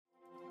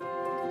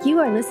You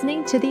are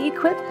listening to the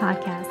Equip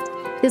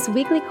Podcast. This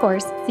weekly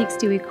course seeks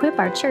to equip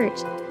our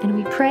church, and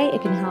we pray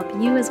it can help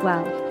you as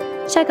well.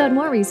 Check out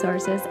more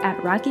resources at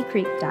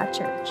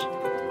rockycreek.church.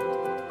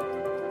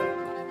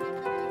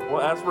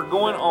 Well, as we're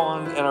going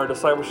on in our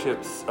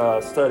discipleship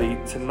study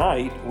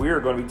tonight, we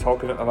are going to be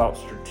talking about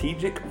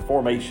strategic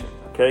formation,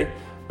 okay?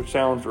 Which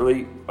sounds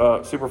really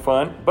super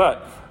fun.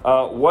 But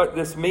what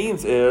this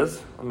means is,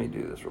 let me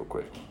do this real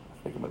quick.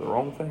 I think I'm at the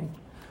wrong thing.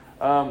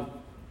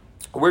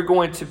 We're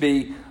going to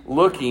be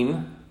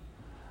looking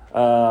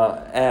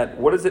at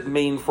what does it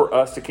mean for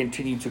us to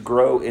continue to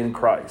grow in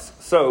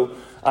Christ. So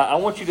I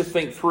want you to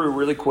think through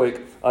really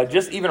quick,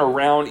 just even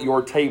around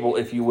your table,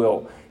 if you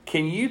will.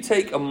 Can you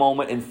take a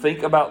moment and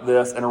think about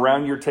this, and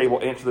around your table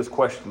answer this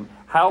question?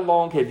 How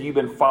long have you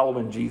been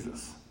following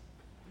Jesus?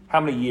 How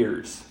many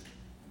years?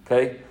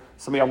 Okay.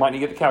 Some of y'all might need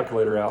to get the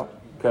calculator out.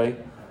 Okay.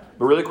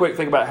 But really quick,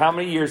 think about how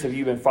many years have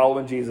you been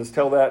following Jesus?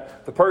 Tell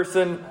that. The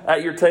person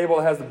at your table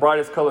that has the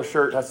brightest color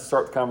shirt has to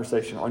start the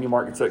conversation. On your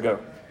mark, get set,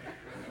 go.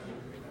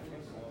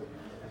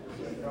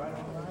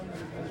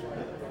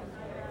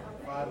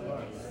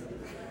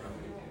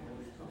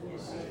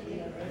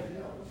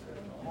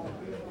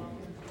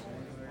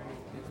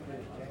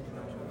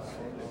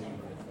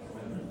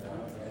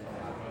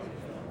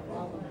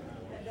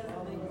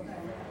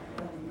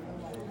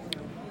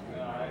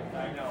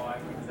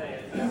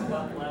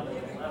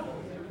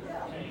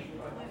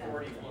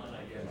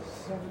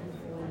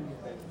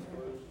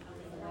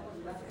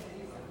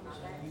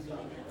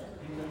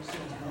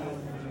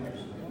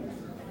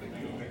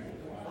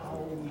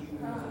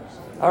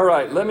 All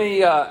right, let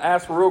me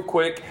ask real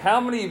quick.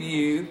 How many of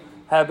you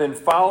have been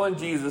following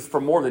Jesus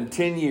for more than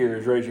 10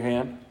 years? Raise your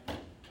hand.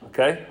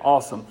 Okay,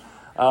 awesome.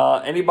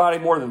 Anybody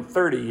more than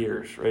 30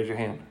 years? Raise your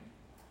hand.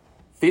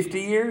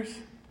 50 years?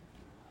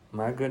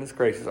 My goodness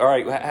gracious. All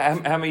right,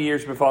 how many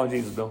years have you been following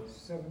Jesus, Bill?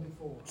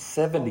 74.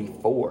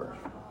 74.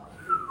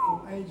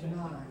 From age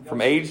 9.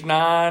 From age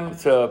 9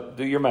 to,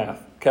 do your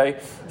math, okay?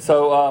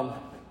 So,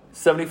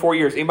 74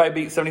 years.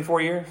 Anybody beat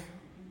 74 years?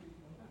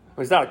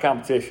 Well, it's not a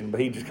competition,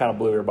 but he just kind of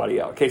blew everybody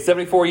out. Okay,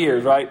 74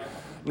 years, right?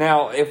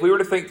 Now, if we were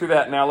to think through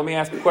that now, let me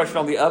ask a question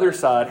on the other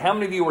side. How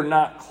many of you are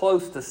not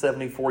close to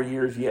 74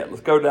 years yet?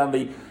 Let's go down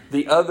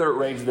the other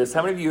range of this.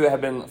 How many of you have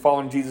been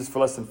following Jesus for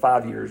less than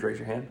 5 years? Raise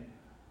your hand.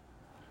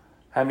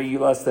 How many of you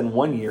less than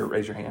 1 year?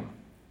 Raise your hand.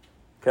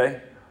 Okay.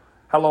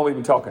 How long have we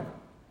been talking?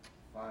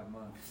 5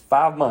 months.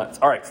 5 months.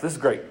 All right, so this is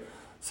great.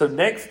 So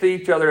next to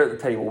each other at the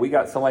table, we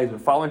got somebody who's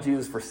been following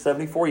Jesus for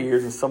 74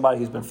 years and somebody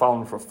who's been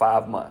following for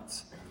 5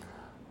 months.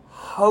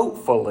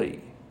 Hopefully,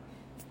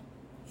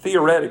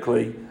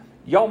 theoretically,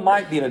 y'all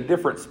might be in a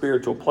different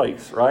spiritual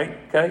place, right?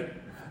 Okay?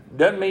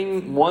 Doesn't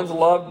mean one's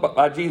loved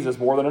by Jesus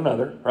more than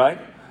another,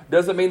 right?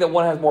 Doesn't mean that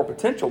one has more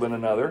potential than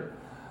another.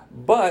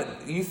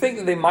 But you think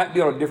that they might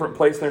be on a different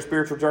place in their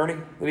spiritual journey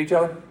than each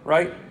other,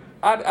 right?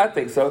 I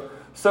think so.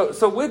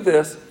 So with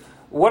this,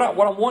 what I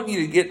want you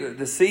to get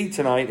to see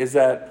tonight is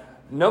that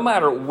no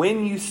matter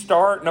when you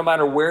start, no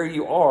matter where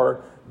you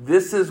are,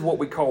 this is what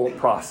we call a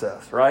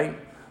process, right?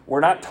 We're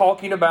not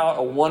talking about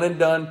a one and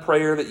done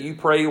prayer that you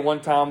pray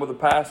one time with a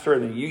pastor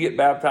and then you get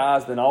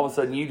baptized and all of a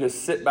sudden you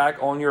just sit back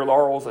on your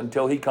laurels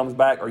until he comes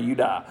back or you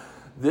die.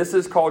 This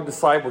is called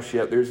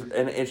discipleship.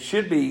 And it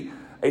should be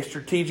a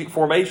strategic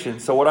formation.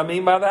 So what I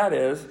mean by that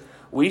is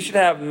we should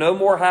have no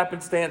more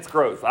happenstance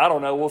growth. I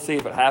don't know. We'll see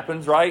if it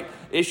happens, right?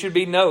 It should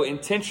be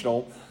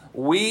intentional.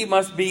 We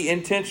must be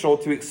intentional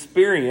to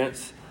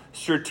experience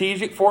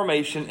strategic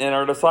formation in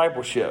our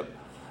discipleship.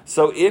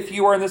 So if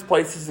you are in this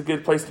place, this is a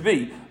good place to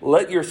be.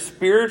 Let your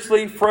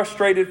spiritually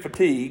frustrated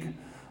fatigue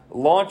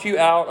launch you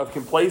out of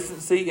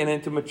complacency and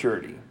into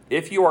maturity.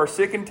 If you are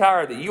sick and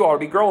tired that you ought to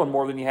be growing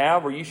more than you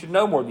have, or you should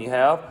know more than you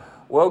have,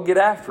 well, get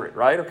after it,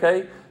 right?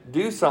 Okay?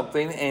 Do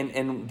something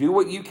and do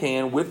what you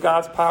can with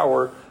God's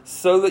power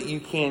so that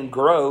you can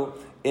grow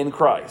in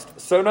Christ.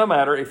 So no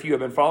matter if you have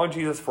been following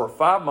Jesus for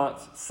 5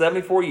 months,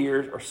 74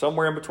 years, or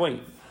somewhere in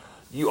between,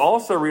 you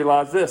also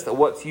realize this, that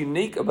what's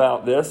unique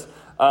about this,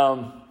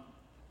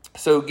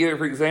 so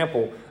for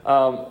example,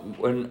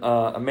 when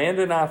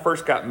Amanda and I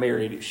first got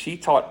married, she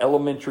taught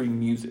elementary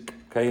music,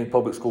 okay, in the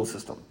public school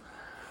system.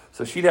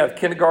 So she'd have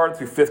kindergarten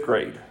through 5th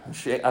grade.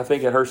 I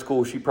think at her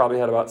school, she probably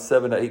had about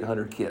 700 to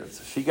 800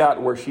 kids. She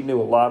got where she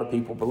knew a lot of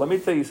people. But let me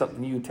tell you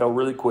something you can tell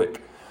really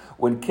quick.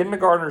 When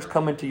kindergartners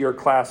come into your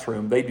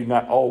classroom, they do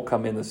not all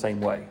come in the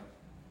same way.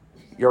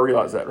 You all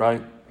realize that,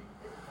 right?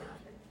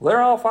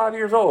 They're all 5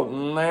 years old,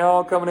 and they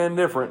all coming in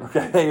different,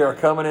 okay? They are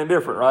coming in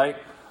different, right?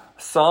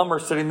 Some are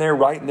sitting there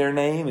writing their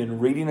name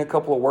and reading a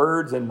couple of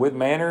words and with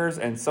manners,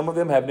 and some of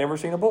them have never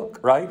seen a book,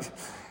 right?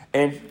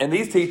 And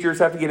these teachers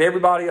have to get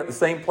everybody at the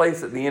same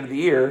place at the end of the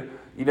year,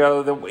 you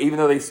know, even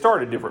though they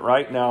started different,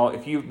 right? Now,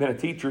 if you've been a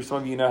teacher,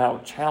 some of you know how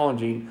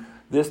challenging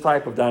this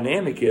type of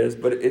dynamic is,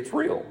 but it's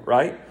real,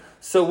 right?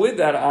 So with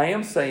that, I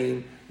am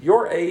saying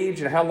your age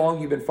and how long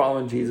you've been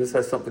following Jesus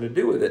has something to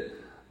do with it,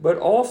 but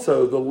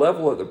also the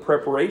level of the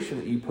preparation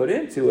that you put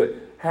into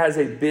it has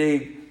a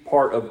big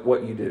part of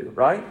what you do,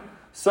 right?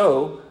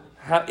 So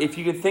if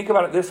you can think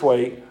about it this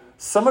way,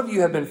 Some of you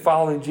have been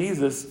following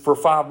Jesus for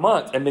 5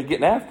 months and been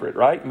getting after it,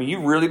 right? I mean,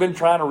 you've really been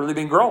trying to really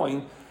been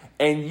growing,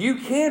 and you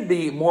can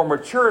be more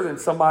mature than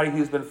somebody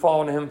who's been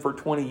following him for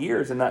 20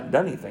 years and not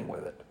done anything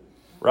with it,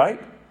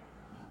 right?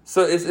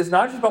 So it's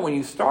not just about when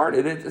you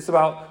started, it's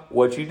about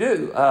what you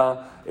do.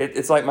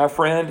 It's like my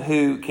friend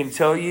who can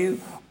tell you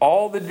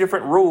all the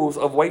different rules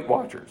of Weight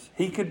Watchers.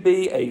 He could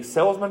be a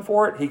salesman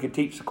for it. He could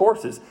teach the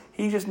courses.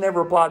 He just never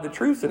applied the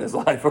truths in his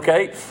life,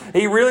 okay?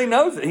 He really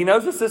knows it. He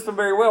knows the system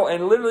very well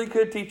and literally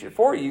could teach it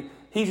for you.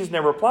 He just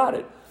never applied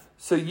it.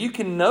 So you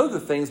can know the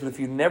things, but if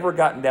you've never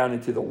gotten down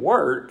into the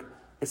work,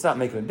 it's not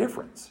making a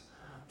difference.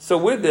 So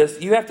with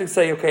this, you have to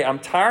say, okay, I'm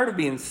tired of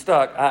being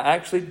stuck. I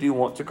actually do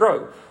want to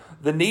grow.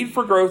 The need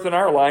for growth in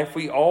our life,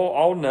 we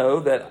all know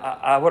that.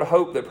 I would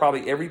hope that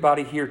probably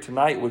everybody here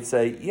tonight would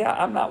say, yeah,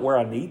 I'm not where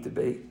I need to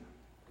be.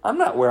 I'm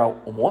not where I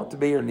want to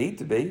be or need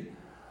to be.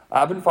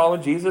 I've been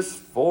following Jesus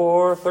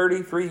for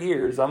 33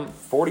 years. I'm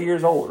 40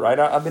 years old, right?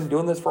 I've been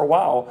doing this for a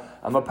while.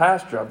 I'm a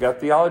pastor. I've got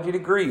theology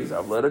degrees.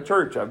 I've led a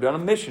church. I've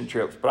done mission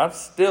trips. But I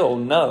still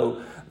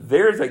know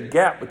there's a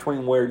gap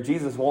between where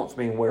Jesus wants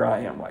me and where I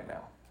am right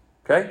now.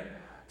 Okay?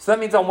 So that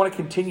means I want to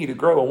continue to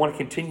grow. I want to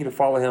continue to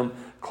follow him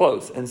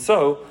close. And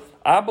so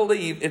I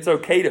believe it's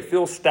okay to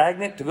feel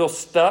stagnant, to feel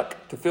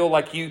stuck, to feel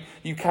like you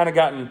kind of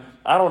gotten,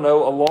 I don't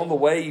know, along the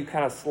way you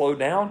kind of slowed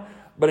down.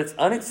 But it's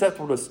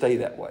unacceptable to stay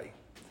that way.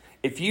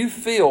 If you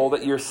feel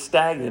that you're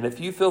stagnant, if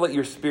you feel that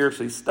you're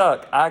spiritually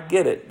stuck, I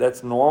get it.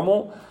 That's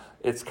normal.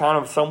 It's kind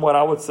of somewhat,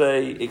 I would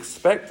say,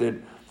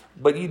 expected.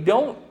 But you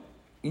don't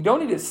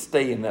need to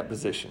stay in that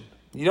position.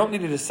 You don't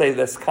need to just say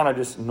that's kind of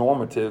just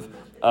normative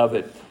of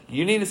it.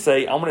 You need to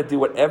say, I'm going to do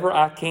whatever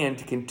I can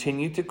to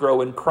continue to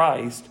grow in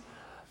Christ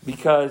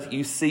because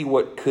you see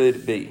what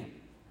could be.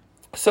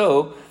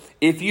 So,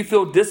 if you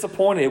feel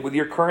disappointed with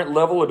your current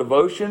level of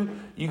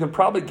devotion, you can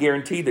probably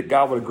guarantee that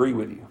God would agree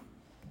with you,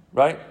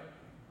 right?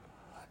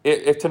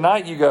 If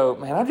tonight you go,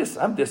 man,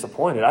 I'm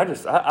disappointed.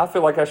 I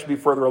feel like I should be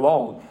further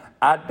along.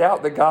 I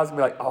doubt that God's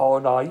going to be like, oh,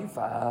 no, you're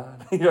fine.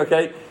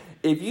 Okay?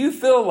 If you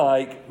feel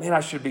like, man, I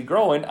should be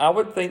growing, I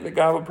would think that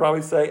God would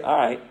probably say, all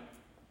right,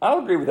 I'll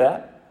agree with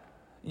that.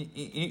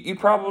 You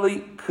probably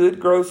could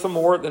grow some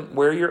more than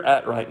where you're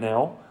at right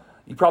now.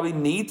 You probably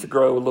need to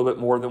grow a little bit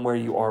more than where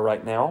you are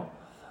right now.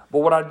 But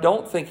what I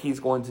don't think he's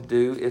going to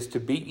do is to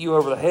beat you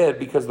over the head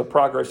because of the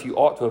progress you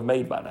ought to have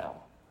made by now.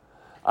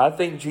 I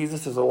think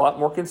Jesus is a lot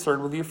more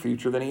concerned with your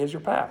future than he is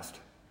your past.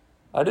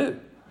 I do.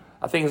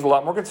 I think he's a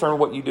lot more concerned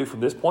with what you do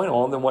from this point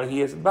on than what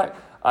he is in the back.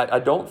 I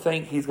don't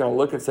think he's going to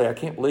look and say, I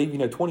can't believe,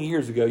 20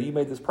 years ago you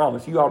made this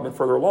promise. You ought to have been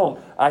further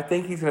along. I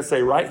think he's going to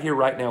say right here,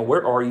 right now,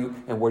 where are you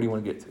and where do you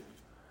want to get to?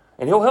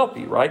 And he'll help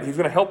you, right? He's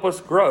going to help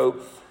us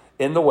grow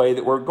in the way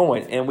that we're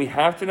going. And we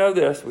have to know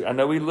this. I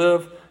know we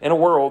live in a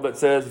world that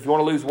says, if you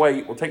want to lose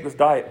weight, well, take this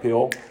diet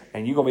pill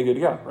and you're going to be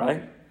good to go,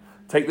 right?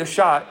 Take this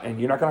shot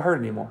and you're not going to hurt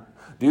anymore.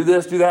 Do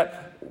this, do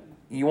that.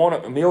 You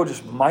want a meal,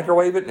 just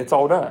microwave it and it's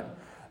all done.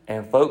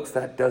 And folks,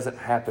 that doesn't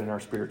happen in our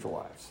spiritual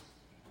lives.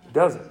 It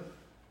doesn't.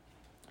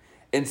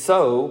 And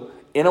so,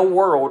 in a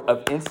world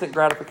of instant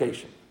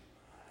gratification,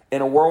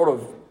 in a world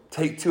of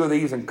take 2 of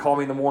these and call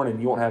me in the morning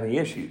and you won't have any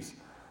issues,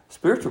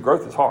 spiritual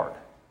growth is hard.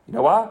 You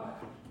know why?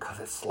 Because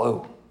it's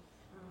slow.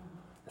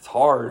 It's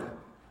hard.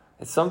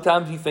 And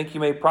sometimes you think you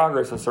made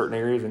progress in certain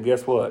areas, and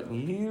guess what?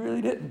 You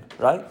really didn't,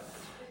 right?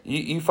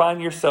 You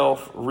find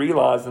yourself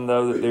realizing,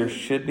 though, that there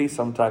should be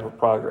some type of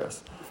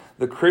progress.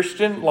 The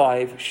Christian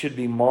life should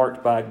be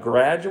marked by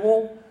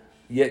gradual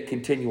yet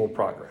continual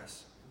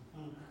progress.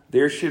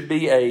 There should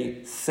be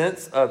a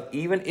sense of,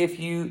 even if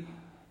you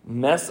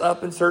mess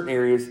up in certain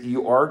areas,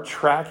 you are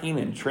tracking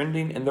and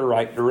trending in the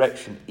right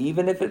direction.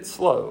 Even if it's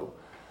slow,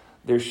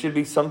 there should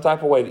be some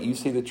type of way that you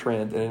see the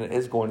trend and it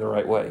is going the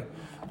right way.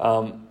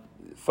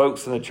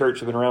 Folks in the church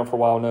have been around for a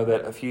while know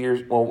that a few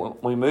years, when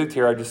we moved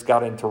here, I just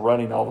got into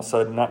running all of a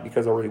sudden, not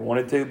because I really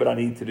wanted to, but I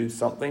needed to do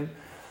something.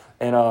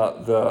 And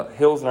the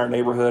hills in our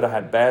neighborhood, I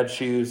had bad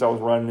shoes I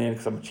was running in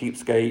because I'm a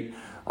cheapskate.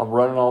 I'm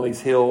running all these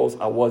hills.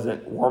 I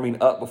wasn't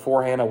warming up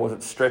beforehand. I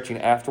wasn't stretching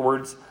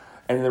afterwards.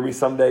 And there'd be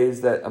some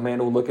days that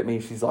Amanda would look at me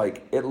and she's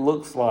like, it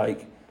looks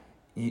like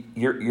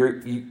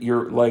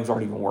your legs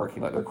aren't even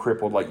working. Like they're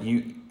crippled. Like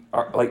you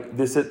are, like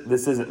this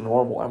isn't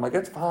normal. I'm like,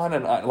 it's fine.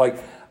 And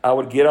I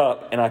would get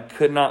up and I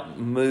could not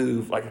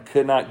move. Like I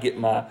could not get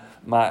my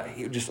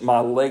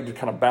leg to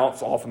kind of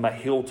bounce off and my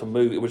heel to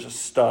move. It was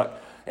just stuck.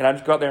 And I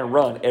just go out there and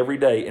run every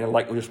day. And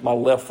like just my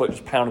left foot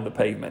just pounding the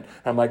pavement.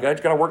 And I'm like, I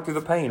just got to work through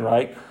the pain,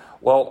 right?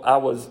 Well, I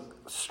was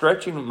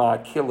stretching my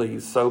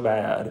Achilles so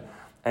bad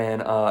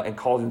and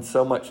causing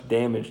so much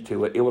damage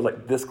to it. It was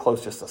like this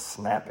close just to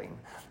snapping.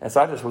 And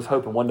so I just was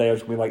hoping one day I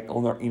was going to be like,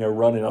 on the,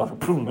 running, and I was like,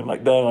 boom, and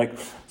like done, like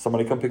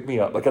somebody come pick me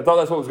up. Like I thought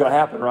that's what was going to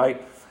happen,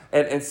 right?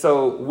 And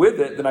so with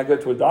it, then I go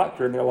to a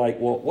doctor and they're like,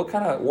 well, what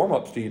kind of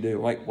warm-ups do you do?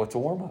 I'm like, what's a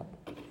warm-up?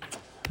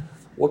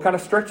 What kind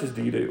of stretches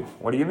do you do?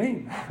 What do you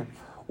mean?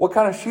 What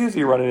kind of shoes are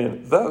you running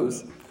in?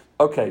 Those.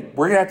 okay,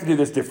 we're going to have to do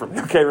this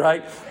differently, okay,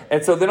 right?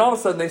 And so then all of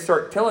a sudden they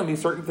start telling me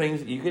certain things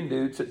that you can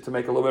do to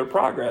make a little bit of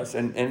progress.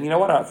 And you know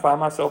what? I find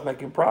myself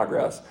making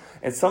progress.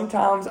 And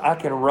sometimes I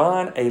can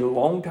run a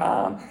long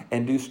time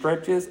and do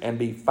stretches and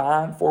be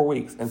fine for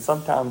weeks. And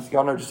sometimes,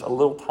 y'all know, just a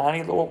little tiny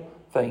little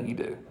thing you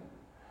do,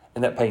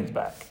 and that pain's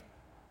back.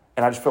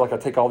 And I just feel like I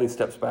take all these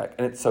steps back.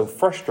 And it's so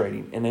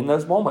frustrating. And in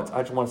those moments,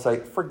 I just want to say,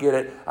 forget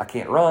it. I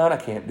can't run. I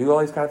can't do all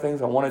these kind of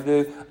things I want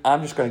to do.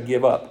 I'm just going to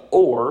give up.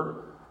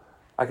 Or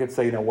I could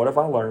say, what have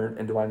I learned,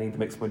 and do I need to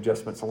make some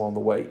adjustments along the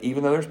way?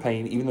 Even though there's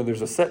pain, even though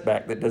there's a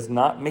setback, that does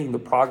not mean the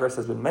progress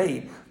has been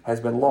made,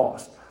 has been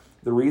lost.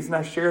 The reason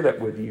I share that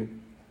with you,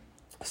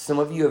 some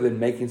of you have been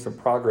making some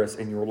progress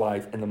in your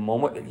life, and the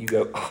moment that you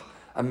go,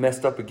 I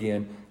messed up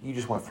again, you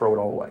just want to throw it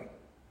all away.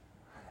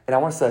 And I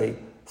want to say,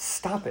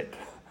 stop it.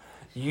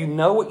 You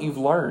know what you've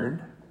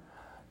learned.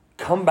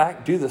 Come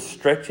back, do the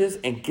stretches,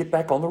 and get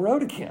back on the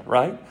road again,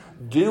 right?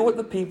 Do what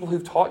the people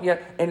who've taught you,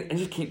 and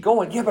just keep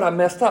going. Yeah, but I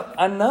messed up.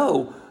 I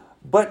know.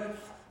 But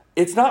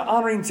it's not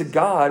honoring to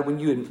God when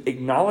you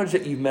acknowledge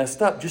that you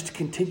messed up just to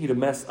continue to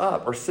mess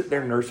up or sit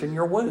there nursing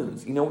your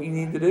wounds. You know what you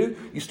need to do?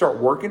 You start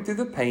working through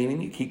the pain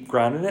and you keep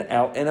grinding it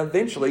out, and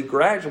eventually,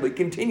 gradually,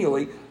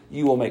 continually,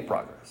 you will make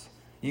progress.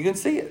 You can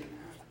see it.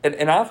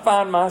 And I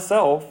find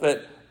myself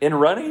that in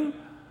running,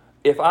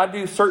 if I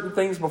do certain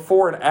things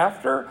before and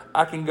after,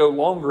 I can go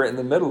longer in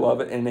the middle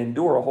of it and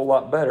endure a whole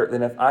lot better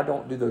than if I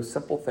don't do those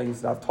simple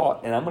things that I've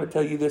taught. And I'm going to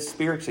tell you this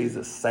spiritually is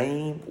the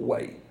same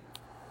way.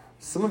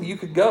 Some of you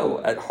could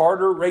go at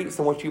harder rates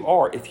than what you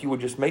are if you would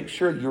just make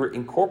sure you're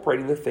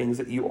incorporating the things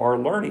that you are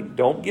learning.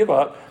 Don't give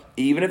up,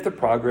 even if the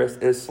progress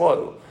is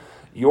slow.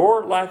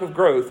 Your lack of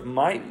growth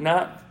might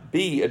not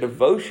be a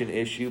devotion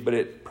issue, but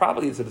it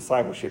probably is a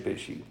discipleship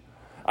issue.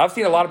 I've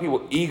seen a lot of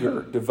people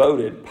eager,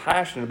 devoted,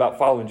 passionate about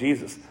following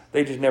Jesus.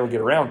 They just never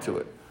get around to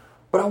it.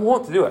 But I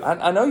want to do it.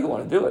 I know you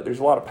want to do it. There's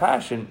a lot of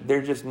passion.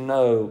 There's just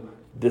no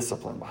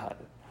discipline behind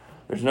it.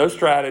 There's no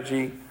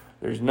strategy.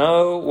 There's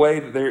no way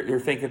that they're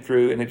thinking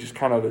through, and it just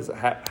kind of is a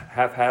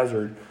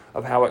haphazard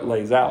of how it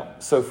lays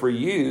out. So for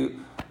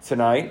you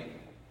tonight,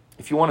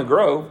 if you want to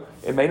grow,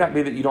 it may not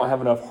be that you don't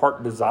have enough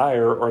heart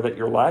desire or that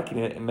you're lacking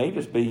it. It may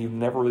just be you've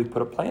never really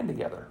put a plan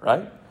together,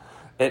 right?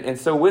 And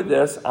so with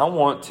this, I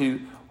want to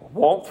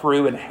walk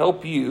through and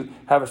help you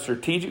have a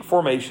strategic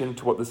formation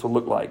to what this will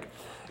look like.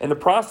 In the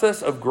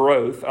process of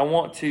growth,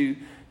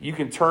 you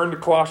can turn to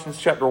Colossians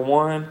chapter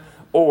 1,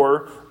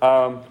 or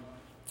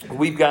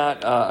I've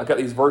got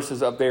these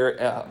verses up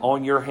there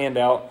on your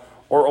handout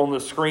or on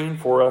the screen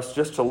for us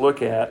just to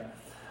look at.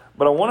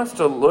 But I want us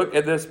to look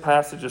at this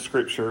passage of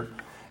Scripture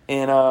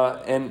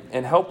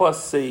and help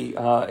us see.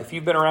 If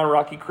you've been around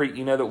Rocky Creek,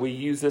 you know that we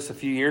used this a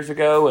few years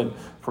ago, and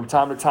from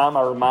time to time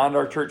I remind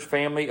our church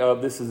family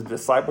of this is a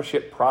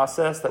discipleship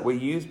process that we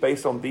use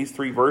based on these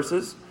 3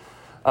 verses.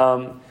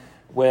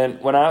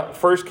 When I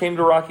first came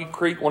to Rocky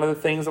Creek, one of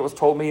the things that was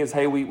told me is,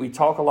 hey, we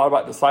talk a lot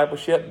about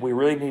discipleship. We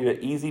really need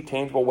an easy,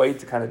 tangible way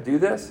to kind of do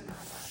this.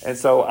 And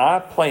so I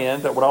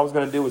planned that what I was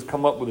going to do was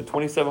come up with a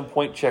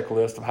 27-point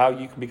checklist of how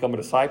you can become a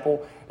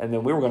disciple. And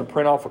then we were going to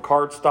print off a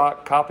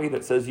cardstock copy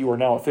that says you are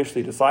now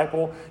officially a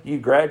disciple. You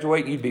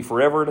graduate, you'd be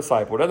forever a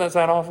disciple. Doesn't that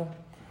sound awesome?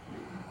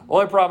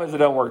 Only problem is it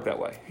doesn't work that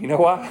way. You know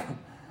why?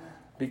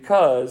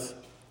 Because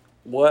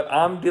what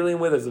I'm dealing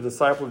with as a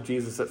disciple of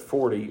Jesus at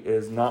 40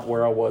 is not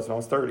where I was when I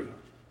was 30.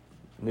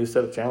 New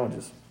set of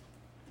challenges,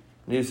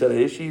 new set of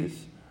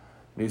issues,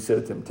 new set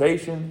of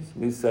temptations,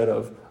 new set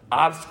of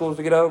obstacles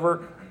to get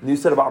over, new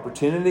set of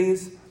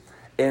opportunities.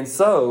 And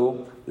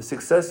so the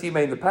success you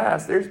made in the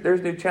past,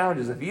 there's new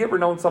challenges. Have you ever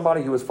known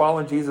somebody who was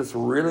following Jesus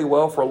really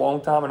well for a long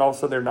time and all of a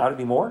sudden they're not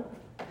anymore?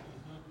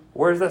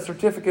 Where's that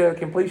certificate of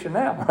completion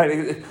now?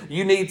 Right?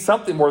 You need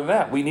something more than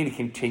that. We need to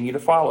continue to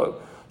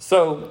follow.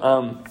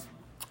 So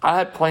I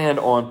had planned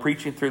on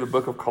preaching through the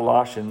book of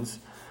Colossians,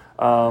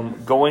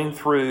 going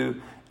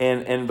through,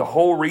 and the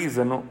whole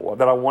reason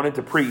that I wanted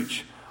to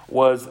preach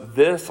was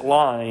this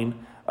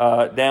line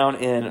down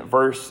in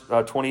verse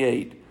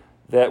 28,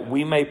 that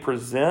we may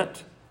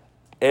present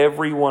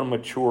everyone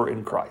mature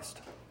in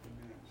Christ.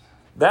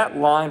 That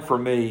line for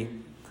me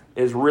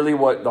is really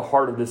what the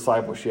heart of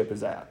discipleship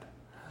is at.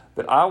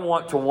 That I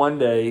want to one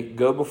day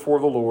go before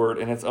the Lord,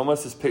 and it's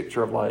almost this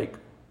picture of like,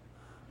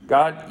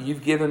 God,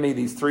 you've given me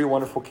these 3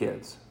 wonderful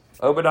kids,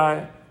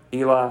 Obadiah,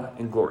 Eli,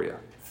 and Gloria.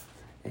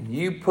 And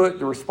you put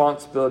the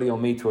responsibility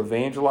on me to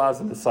evangelize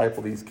and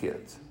disciple these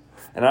kids.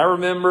 And I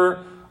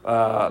remember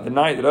the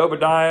night that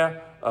Obadiah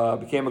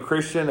became a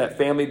Christian at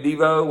Family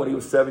Devo when he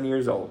was 7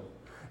 years old.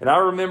 And I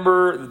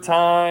remember the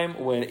time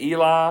when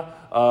Eli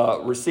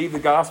received the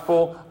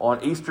gospel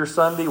on Easter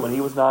Sunday when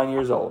he was 9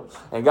 years old.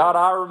 And God,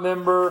 I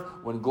remember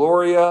when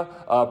Gloria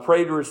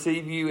prayed to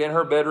receive you in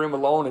her bedroom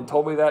alone and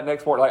told me that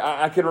next morning. Like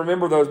I can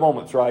remember those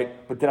moments,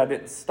 right? But then I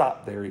didn't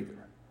stop there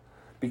either.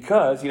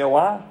 Because, you know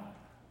why?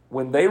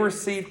 When they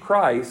received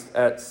Christ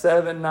at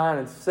 7, 9,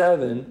 and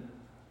 7,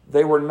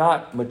 they were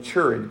not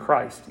mature in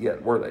Christ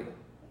yet, were they?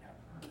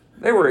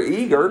 They were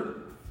eager,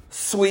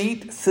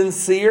 sweet,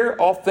 sincere,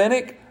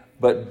 authentic,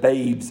 but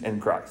babes in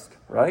Christ,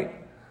 right?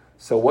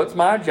 So what's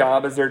my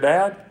job as their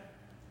dad?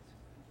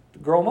 To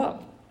grow them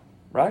up,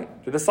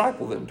 right? To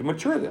disciple them, to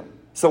mature them.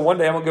 So one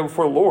day I'm going to go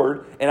before the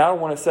Lord, and I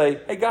don't want to say,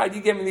 hey, God,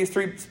 you gave me these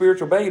 3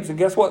 spiritual babes, and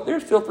guess what?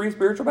 There's still 3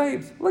 spiritual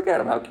babes. Look at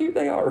them, how cute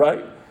they are,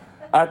 right?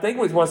 I think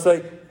we just want to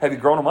say, have you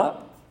grown them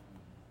up?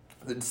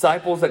 The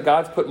disciples that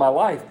God's put in my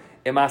life,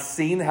 am I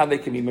seeing how they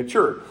can be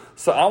mature?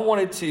 So I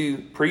wanted to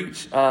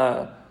preach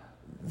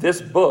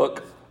this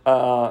book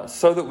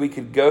so that we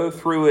could go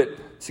through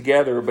it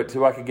together, but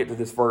so I could get to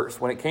this verse.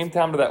 When it came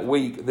time to that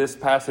week, this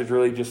passage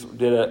really just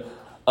did an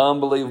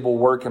unbelievable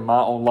work in my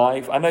own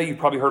life. I know you've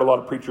probably heard a lot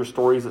of preacher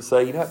stories that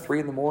say, at 3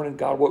 a.m,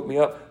 God woke me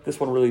up. This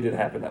one really did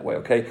happen that way,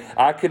 okay?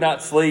 I could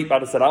not sleep. I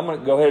just said, I'm going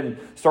to go ahead and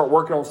start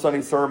working on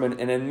Sunday's sermon.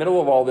 And in the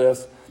middle of all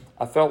this,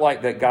 I felt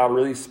like that God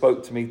really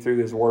spoke to me through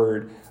His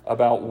Word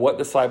about what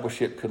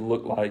discipleship could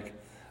look like.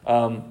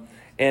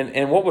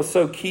 And what was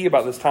so key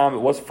about this time,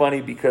 it was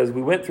funny because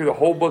we went through the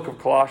whole book of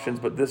Colossians,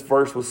 but this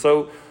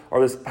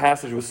this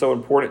passage was so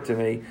important to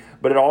me.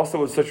 But it also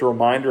was such a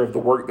reminder of the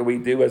work that we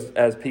do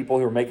as people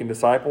who are making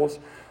disciples.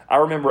 I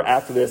remember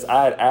after this,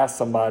 I had asked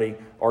somebody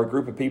or a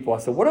group of people, I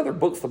said, what other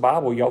books of the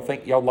Bible y'all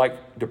think y'all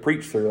like to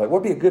preach through? Like,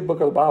 what would be a good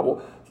book of the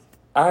Bible?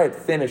 I had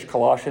finished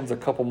Colossians a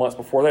couple months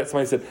before that.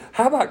 Somebody said,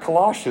 how about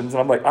Colossians?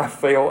 And I'm like, I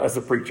fail as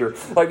a preacher.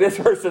 Like this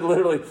person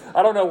literally,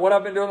 I don't know what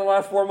I've been doing the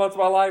last 4 months of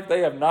my life. They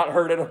have not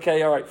heard it.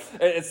 Okay, all right.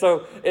 And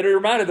so it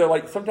reminded them,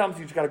 like, sometimes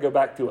you just got to go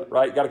back to it,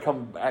 right? You got to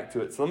come back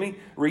to it. So let me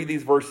read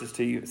these verses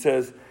to you. It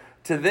says,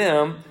 to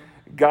them,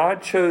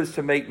 God chose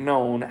to make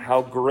known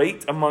how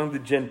great among the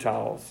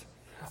Gentiles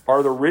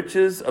are the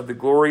riches of the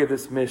glory of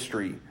this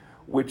mystery,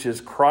 which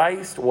is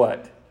Christ,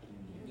 what?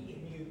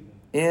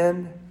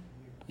 In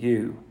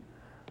you.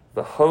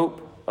 The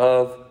hope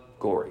of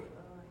glory.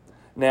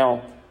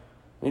 Now,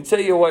 let me tell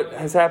you what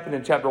has happened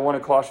in chapter 1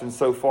 of Colossians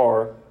so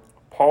far.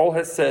 Paul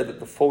has said that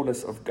the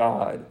fullness of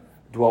God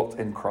dwelt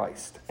in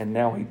Christ. And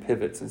now he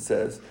pivots and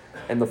says,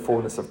 and the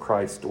fullness of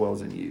Christ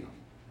dwells in you.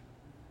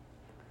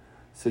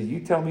 So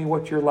you tell me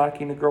what you're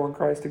lacking to grow in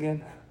Christ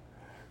again?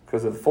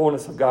 Because if the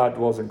fullness of God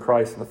dwells in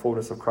Christ and the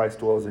fullness of Christ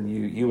dwells in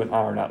you, you and I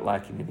are not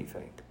lacking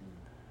anything.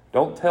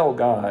 Don't tell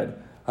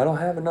God, I don't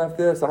have enough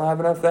this, I don't have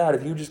enough that.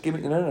 If you just give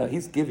me, no.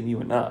 He's giving you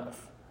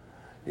enough.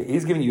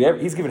 He's giving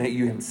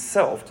you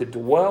Himself to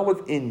dwell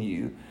within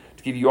you,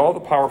 to give you all the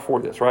power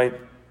for this, right?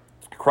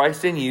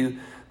 Christ in you,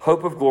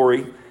 hope of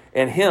glory,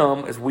 and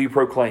Him as we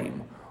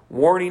proclaim,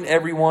 warning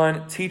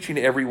everyone, teaching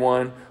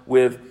everyone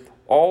with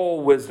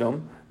all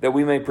wisdom, that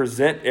we may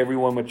present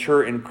everyone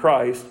mature in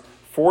Christ.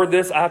 For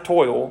this I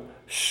toil,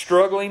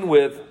 struggling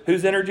with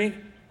whose energy?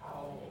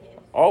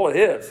 All of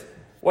His.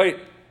 Wait,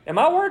 am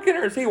I working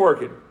or is He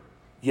working?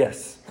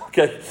 Yes.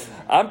 Okay.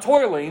 I'm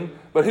toiling,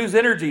 but whose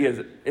energy is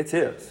it? It's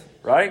His,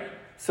 right?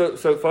 So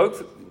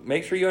folks,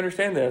 make sure you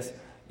understand this.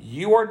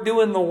 You are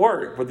doing the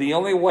work, but the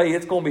only way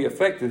it's going to be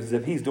effective is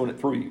if He's doing it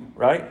through you,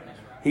 right?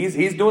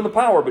 He's doing the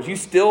power, but you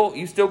still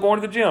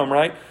going to the gym,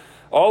 right?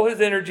 All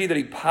His energy that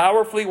He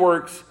powerfully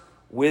works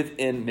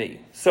within me.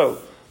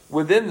 So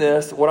within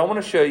this, what I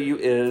want to show you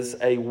is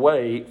a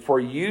way for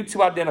you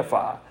to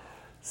identify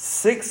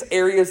 6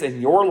 areas in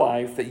your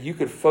life that you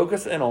could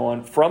focus in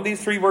on from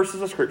these 3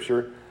 verses of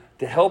Scripture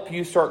to help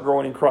you start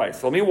growing in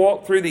Christ. So let me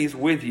walk through these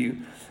with you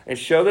and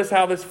show this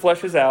how this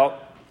fleshes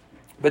out.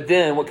 But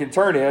then what can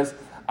turn is,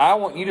 I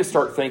want you to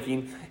start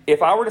thinking,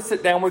 if I were to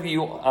sit down with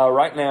you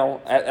right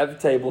now at the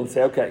table and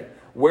say, okay,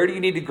 where do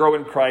you need to grow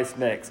in Christ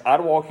next?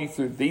 I'd walk you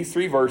through these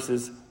 3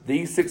 verses,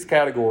 these 6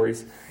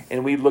 categories,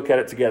 and we'd look at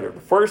it together.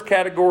 The first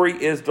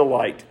category is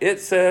delight.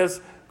 It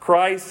says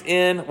Christ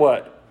in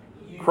what?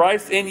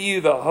 Christ in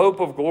you, the hope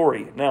of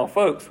glory. Now,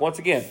 folks, once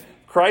again,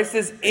 Christ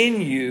is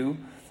in you.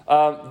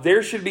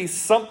 There should be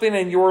something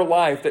in your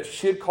life that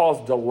should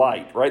cause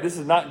delight, right? This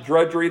is not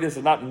drudgery. This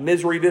is not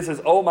misery. This is,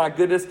 oh my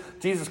goodness,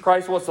 Jesus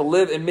Christ wants to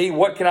live in me.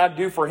 What can I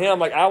do for Him?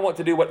 Like, I want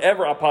to do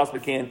whatever I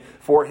possibly can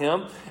for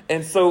Him.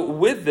 And so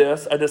with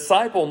this, a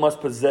disciple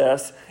must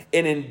possess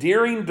an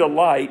endearing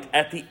delight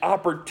at the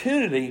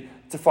opportunity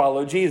to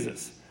follow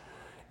Jesus.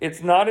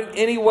 It's not in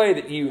any way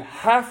that you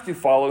have to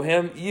follow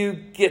Him. You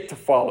get to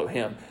follow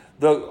Him.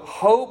 The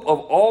hope of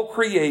all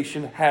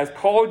creation has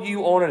called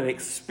you on an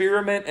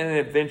experiment and an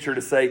adventure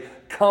to say,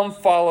 come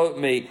follow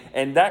me.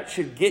 And that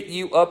should get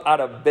you up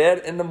out of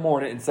bed in the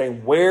morning and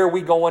saying, where are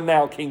we going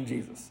now, King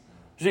Jesus?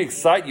 It should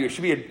excite you. It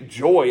should be a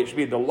joy. It should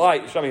be a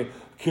delight. It should be, I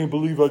can't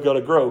believe I got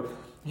to grow.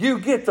 You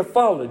get to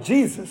follow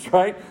Jesus,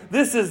 right?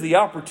 This is the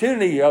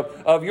opportunity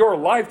of your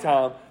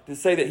lifetime to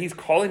say that He's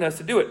calling us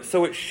to do it.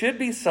 So it should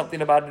be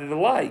something about a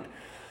delight.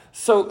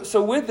 So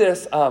with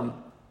this,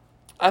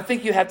 I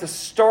think you have to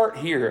start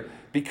here,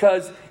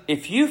 because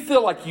if you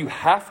feel like you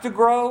have to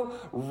grow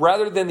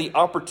rather than the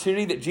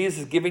opportunity that Jesus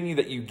is giving you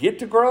that you get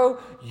to grow,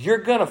 you're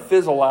going to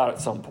fizzle out at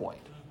some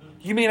point.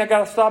 You mean I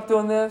got to stop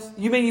doing this?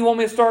 You mean you want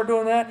me to start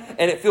doing that?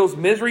 And it feels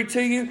misery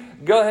to you?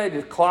 Go ahead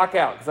and just clock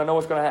out, because I know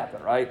what's going to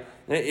happen, right?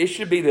 It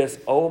should be this,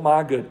 oh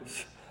my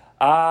goodness,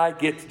 I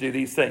get to do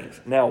these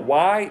things. Now,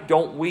 why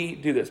don't we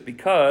do this?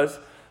 Because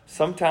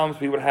sometimes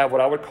we would have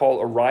what I would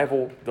call a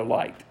rival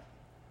delight.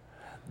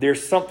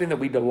 there's something that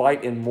we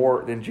delight in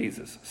more than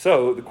Jesus.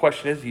 So the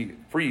question is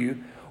for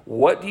you,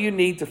 what do you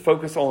need to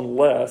focus on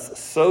less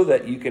so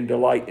that you can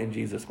delight in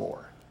Jesus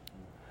more?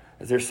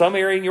 Is there some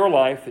area in your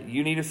life that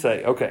you need to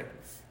say, okay,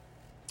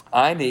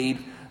 I need,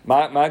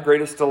 my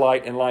greatest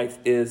delight in life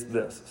is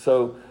this.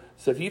 So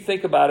if you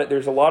think about it,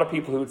 there's a lot of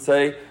people who would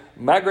say,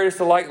 my greatest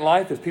delight in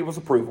life is people's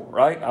approval,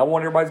 right? I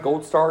want everybody's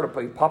gold star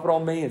to pop it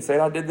on me and say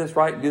I did this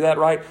right and do that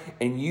right.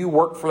 And you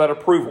work for that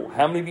approval.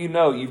 How many of you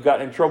know you've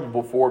gotten in trouble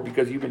before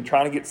because you've been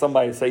trying to get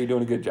somebody to say you're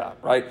doing a good job,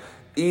 right?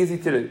 Easy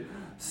to do.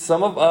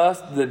 Some of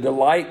us, the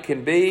delight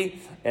can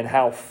be in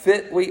how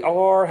fit we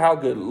are, how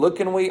good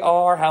looking we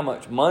are, how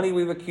much money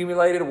we've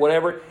accumulated,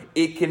 whatever.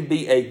 It can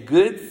be a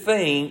good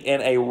thing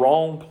in a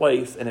wrong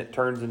place and it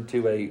turns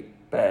into a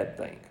bad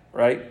thing,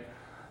 right?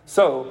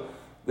 So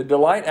the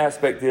delight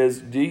aspect is,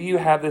 do you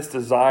have this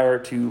desire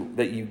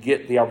that you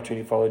get the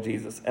opportunity to follow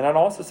Jesus? And I'd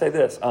also say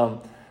this,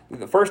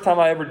 the first time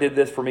I ever did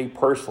this for me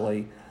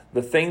personally,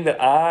 the thing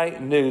that I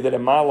knew that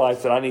in my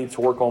life that I needed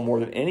to work on more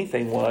than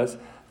anything was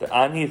that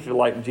I needed to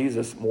delight in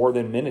Jesus more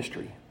than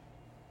ministry.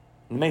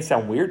 It may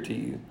sound weird to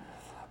you,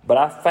 but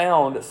I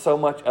found so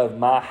much of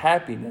my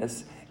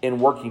happiness in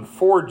working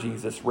for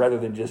Jesus rather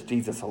than just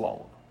Jesus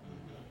alone,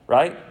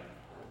 right?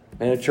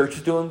 Man, the church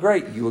is doing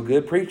great. You a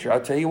good preacher. I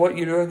tell you what,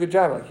 you're doing a good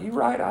job. Like, you're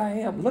right, I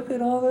am. Look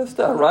at all this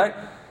stuff, right?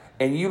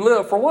 And you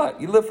live for what?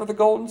 You live for the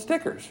golden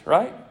stickers,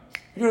 right?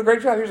 You're doing a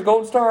great job. Here's a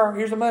golden star.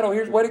 Here's a medal.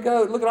 Here's way to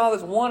go. Look at all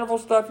this wonderful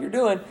stuff you're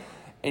doing.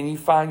 And you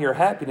find your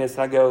happiness.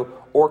 And I go,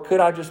 or could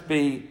I just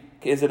be,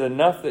 is it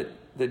enough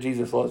that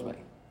Jesus loves me?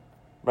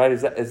 Right?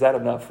 Is that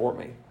enough for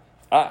me?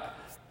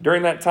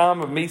 During that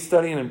time of me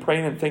studying and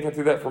praying and thinking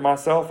through that for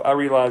myself, I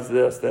realized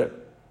this, that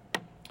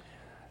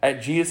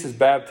at Jesus'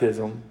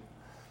 baptism,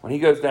 when he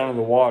goes down in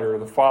the water,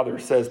 the Father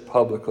says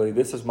publicly,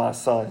 this is my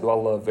Son who I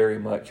love very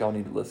much. Y'all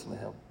need to listen to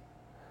him.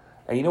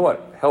 And you know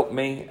what helped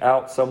me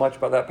out so much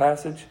about that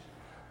passage?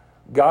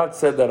 God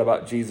said that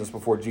about Jesus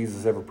before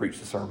Jesus ever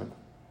preached a sermon.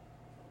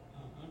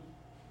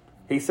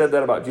 He said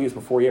that about Jesus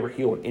before he ever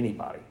healed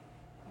anybody.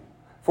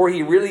 Before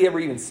he really ever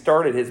even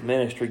started his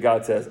ministry,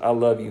 God says, I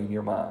love you and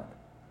you're mine.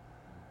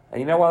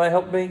 And you know why that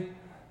helped me?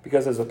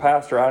 Because as a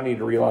pastor, I need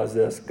to realize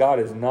this. God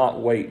is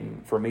not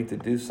waiting for me to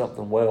do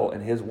something well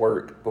in his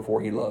work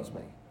before he loves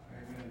me.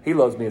 He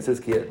loves me as his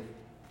kid.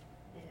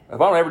 If I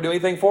don't ever do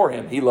anything for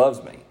him, he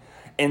loves me.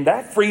 And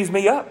that frees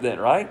me up then,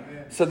 right?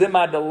 So then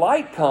my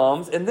delight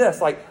comes in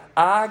this. Like,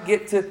 I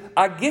get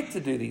to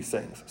do these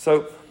things.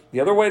 So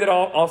the other way that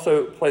I'll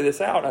also play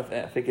this out, I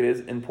think it is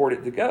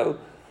important to go,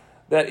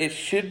 that it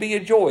should be a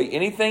joy.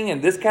 Anything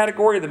in this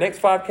category, the next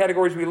 5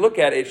 categories we look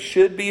at, it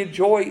should be a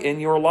joy in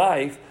your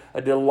life,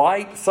 a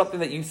delight, something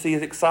that you see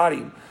as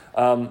exciting.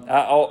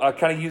 I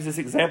kind of use this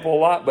example a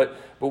lot, but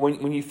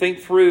when you think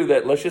through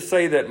that, let's just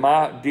say that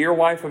my dear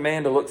wife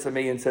Amanda looks at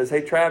me and says,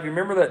 hey, Trav, you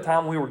remember that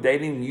time we were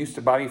dating and you used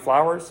to buy me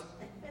flowers?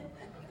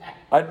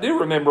 I do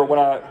remember when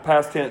I,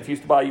 past tense,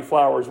 used to buy you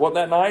flowers. Wasn't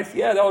that nice?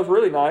 Yeah, that was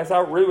really nice. I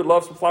really would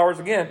love some flowers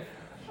again.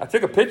 I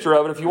took a picture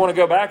of it if you want to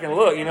go back and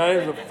look. You know,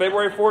 it was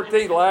February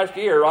 14th last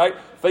year, right?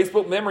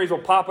 Facebook memories will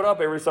pop it up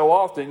every so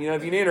often. You know,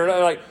 if you need her,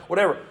 like,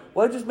 whatever.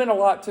 Well, it just meant a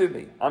lot to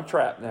me. I'm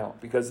trapped now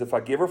because if I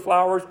give her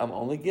flowers, I'm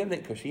only giving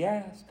it because she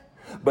asked.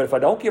 But if I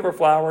don't give her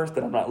flowers,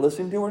 then I'm not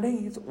listening to her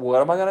needs. What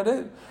am I going to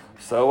do?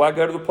 So I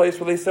go to the place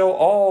where they sell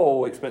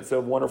all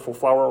expensive, wonderful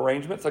flower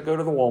arrangements. I go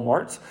to the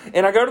Walmarts.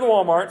 And I go to the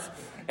Walmarts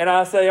and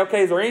I say,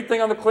 okay, is there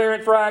anything on the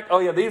clearance rack? Oh,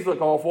 yeah, these look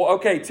awful.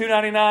 Okay,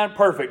 $2.99,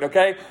 perfect,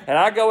 okay? And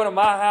I go into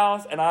my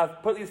house and I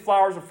put these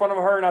flowers in front of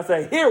her and I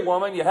say, here,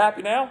 woman, you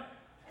happy now?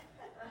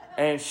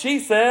 And she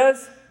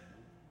says,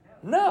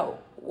 no.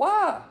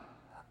 Why?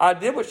 I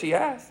did what she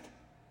asked,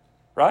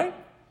 right?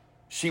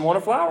 She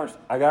wanted flowers.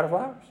 I got her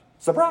flowers.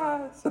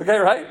 Surprise. Okay,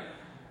 right?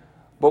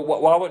 But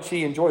why would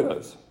she enjoy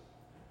those?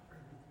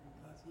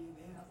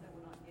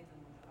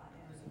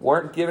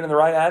 Weren't given in the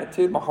right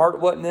attitude. My heart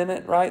wasn't in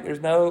it, right?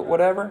 There's no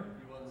whatever.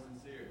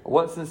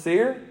 Wasn't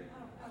sincere.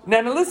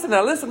 Now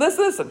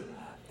listen.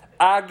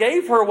 I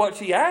gave her what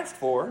she asked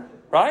for,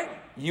 right?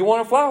 You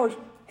wanted flowers.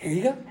 Here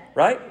you go,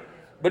 right?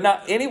 But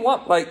not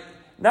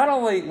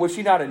only would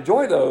she not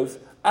enjoy those,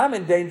 I'm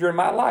endangering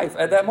my life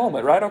at that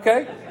moment, right?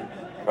 Okay?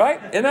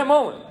 Right? In that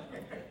moment.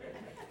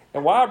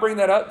 And why I bring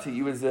that up to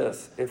you is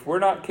this. If we're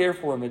not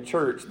careful in the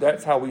church,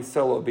 that's how we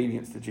sell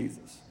obedience to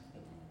Jesus.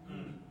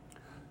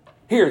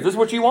 Here, is this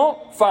what you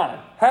want? Fine.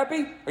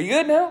 Happy? Are you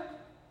good now?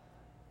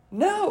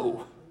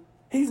 No.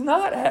 He's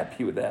not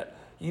happy with that.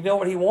 You know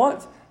what he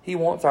wants? He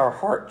wants our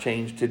heart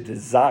change to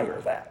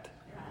desire that.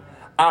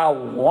 I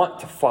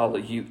want to follow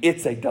you.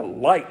 It's a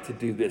delight to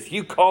do this.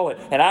 You call it,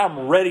 and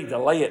I'm ready to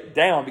lay it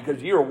down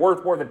because you're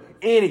worth more than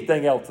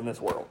anything else in this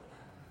world.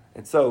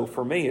 And so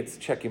for me, it's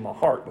checking my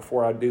heart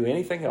before I do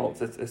anything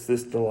else. It's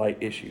this delight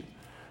issue.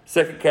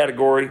 Second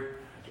category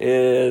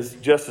is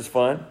just as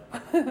fun.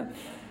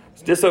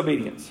 It's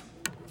disobedience.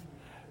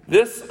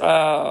 This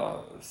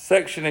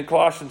section in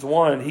Colossians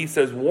 1, he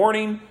says,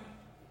 warning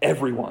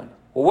everyone.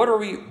 Well, what are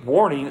we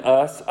warning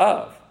us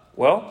of?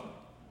 Well,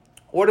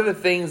 what are the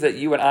things that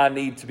you and I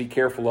need to be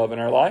careful of in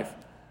our life?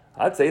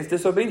 I'd say it's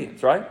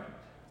disobedience, right?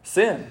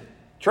 Sin,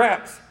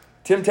 traps,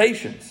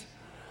 temptations.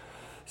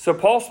 So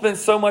Paul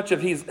spends so much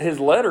of his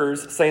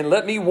letters saying,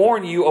 let me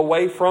warn you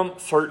away from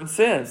certain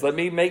sins. Let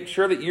me make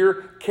sure that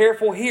you're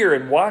careful here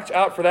and watch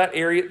out for that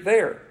area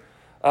there.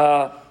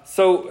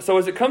 So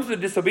as it comes to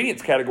the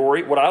disobedience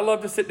category, what I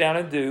love to sit down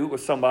and do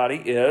with somebody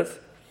is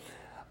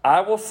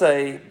I will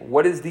say,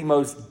 what is the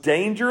most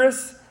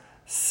dangerous,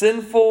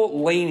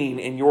 sinful leaning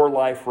in your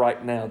life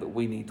right now that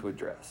we need to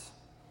address?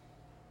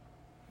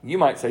 You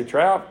might say,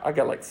 Trav, I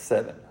got like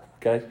 7,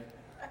 okay?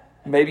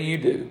 Maybe you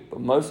do, but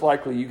most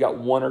likely you got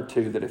 1 or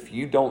 2 that if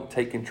you don't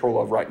take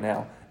control of right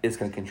now, it's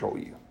going to control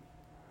you.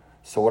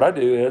 So what I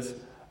do is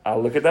I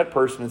look at that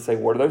person and say,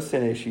 what are those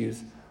sin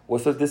issues?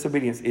 What's those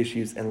disobedience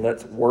issues? And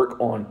let's work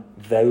on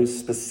those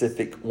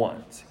specific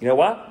ones. You know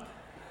why?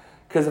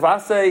 Because if I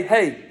say,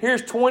 hey,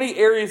 here's 20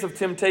 areas of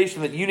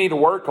temptation that you need to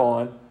work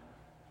on,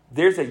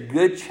 there's a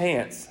good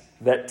chance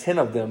that 10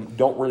 of them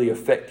don't really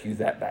affect you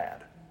that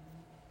bad.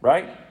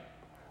 Right?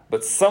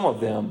 But some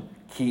of them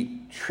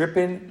keep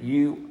tripping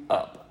you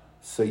up.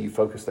 So you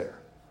focus there.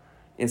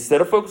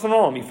 Instead of focusing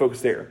on them, you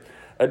focus there.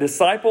 A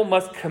disciple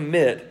must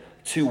commit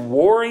to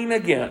warring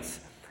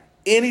against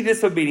any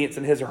disobedience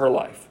in his or her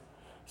life.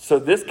 So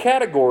this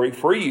category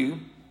for you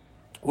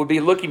would be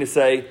looking to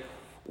say,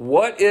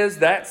 what is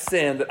that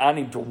sin that I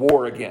need to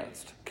war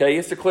against? Okay,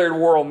 it's declared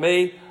war on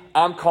me.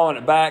 I'm calling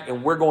it back,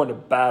 and we're going to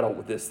battle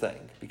with this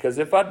thing. Because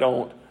if I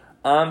don't,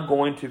 I'm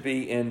going to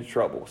be in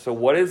trouble. So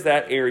what is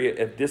that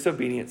area of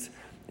disobedience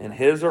in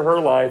his or her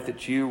life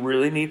that you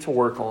really need to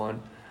work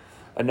on?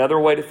 Another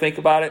way to think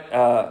about it,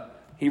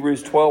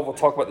 Hebrews 12 will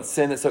talk about the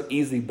sin that so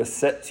easily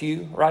besets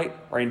you, right?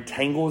 Or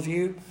entangles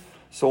you.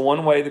 So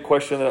one way the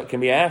question that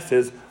can be asked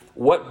is,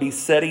 what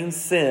besetting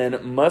sin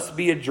must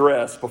be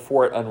addressed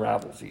before it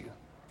unravels you?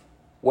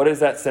 What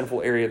is that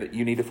sinful area that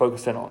you need to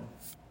focus in on?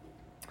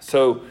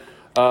 So,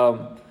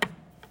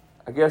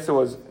 I guess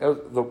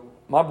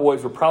my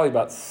boys were probably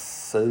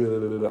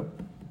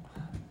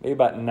maybe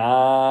about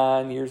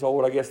 9 years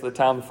old, I guess, at the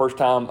time. The first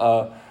time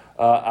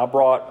I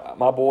brought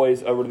my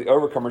boys over to the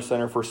Overcomer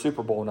Center for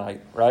Super Bowl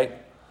night, right?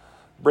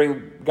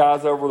 Bring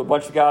guys over with a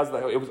bunch of guys.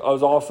 It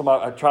was awesome.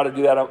 I try to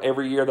do that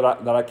every year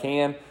that I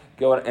can.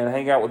 Go and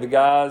hang out with the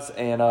guys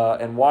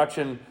and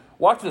watching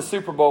the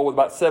Super Bowl with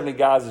about 70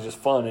 guys is just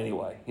fun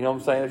anyway. You know what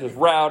I'm saying? It's just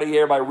rowdy,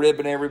 everybody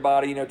ribbing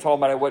everybody,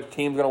 talking about what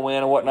team's going to win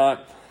and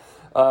whatnot.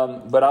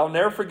 But I'll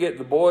never forget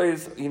the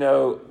boys,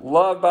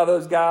 loved by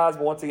those guys.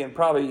 Once again,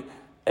 probably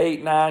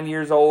 8, 9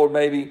 years old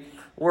maybe.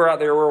 We're out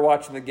there, we're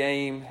watching the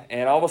game,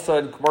 and all of a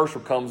sudden commercial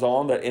comes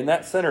on that in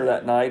that center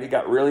that night, it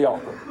got really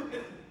awkward.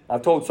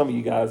 I've told some of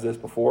you guys this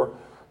before,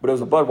 but it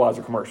was a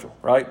Budweiser commercial,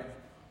 right?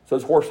 So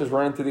those horses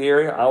running through the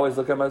area, I always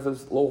look at them as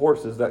those little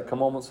horses that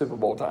come on at Super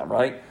Bowl time,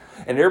 right?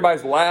 And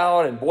everybody's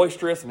loud and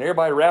boisterous and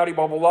everybody rowdy,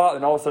 blah, blah, blah.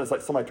 And all of a sudden it's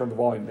like somebody turned the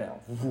volume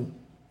down.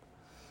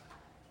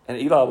 And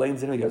Eli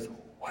leans in and he goes,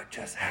 what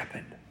just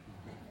happened?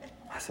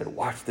 I said,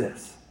 watch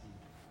this.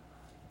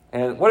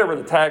 And whatever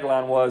the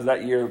tagline was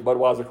that year, the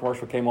Budweiser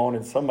commercial came on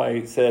and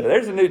somebody said,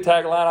 there's a new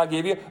tagline I'll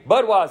give you.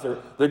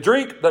 Budweiser, the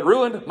drink that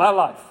ruined my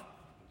life.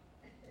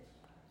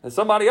 And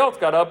somebody else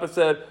got up and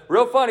said,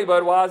 real funny,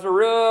 Budweiser,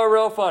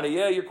 real funny.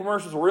 Yeah, your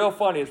commercials are real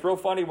funny. It's real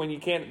funny when you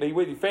can't be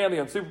with your family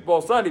on Super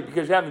Bowl Sunday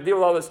because you're having to deal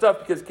with all this stuff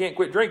because you can't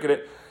quit drinking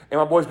it. And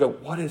my boys go,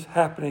 what is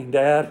happening,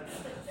 Dad?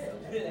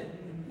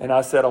 And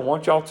I said, I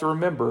want y'all to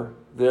remember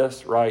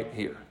this right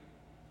here.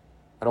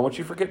 I don't want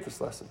you to forget this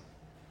lesson.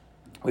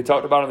 We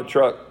talked about it on the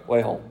truck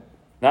way home.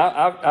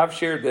 Now, I've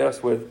shared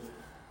this with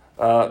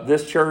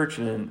this church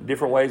and in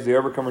different ways, the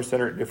Overcomer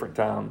Center at different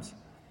times.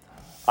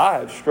 I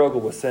have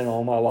struggled with sin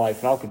all my life,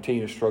 and I'll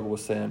continue to struggle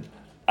with sin.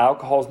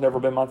 Alcohol's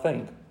never been my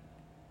thing.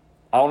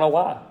 I don't know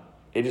why.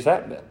 It just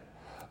hadn't been.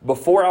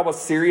 Before I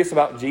was serious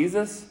about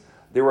Jesus,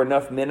 there were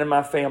enough men in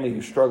my family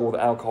who struggled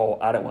with alcohol,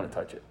 I didn't want to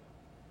touch it.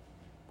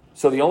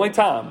 So the only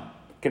time,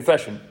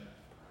 confession,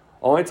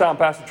 only time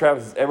Pastor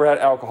Travis has ever had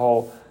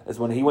alcohol is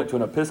when he went to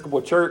an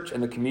Episcopal church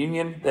and the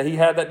communion that he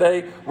had that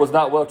day was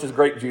not Welch's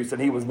grape juice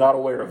and he was not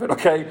aware of it,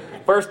 okay?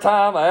 First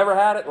time I ever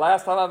had it,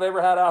 last time I've ever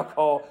had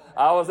alcohol,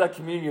 I was at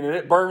communion and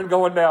it burned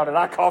going down and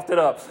I coughed it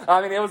up. I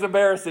mean, it was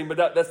embarrassing, but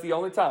that's the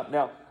only time.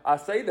 Now, I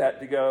say that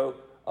to go,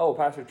 oh,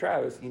 Pastor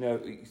Travis,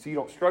 so you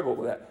don't struggle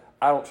with that.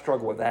 I don't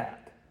struggle with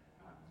that.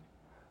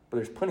 But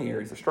there's plenty of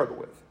areas to struggle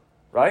with,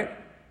 right?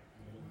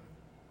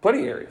 Plenty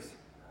of areas.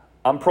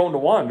 I'm prone to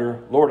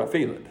wander, Lord, I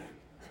feel it.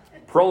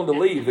 Prone to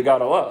leave the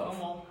God I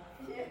love.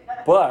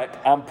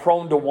 But I'm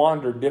prone to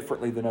wander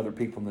differently than other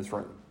people in this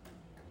room.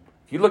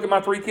 If you look at my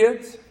 3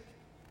 kids,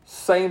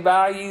 same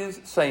values,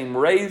 same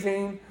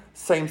raising,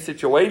 same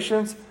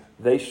situations,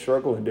 they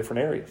struggle in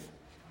different areas.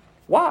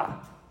 Why?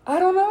 I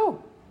don't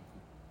know.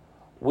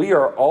 We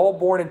are all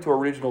born into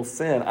original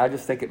sin. I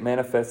just think it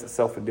manifests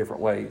itself in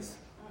different ways.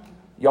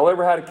 Y'all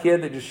ever had a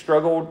kid that just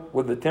struggled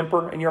with the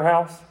temper in your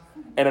house?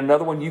 And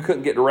another one you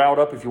couldn't get riled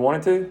up if you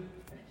wanted to?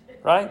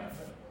 Right?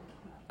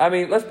 I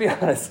mean, let's be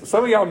honest.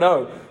 Some of y'all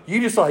know,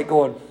 you just like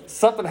going,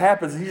 something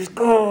happens, and you just,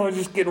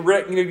 just getting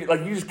wrecked. You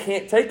just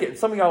can't take it. And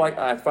some of y'all are like,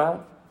 it's fine.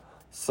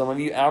 Some of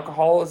you,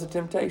 alcohol is a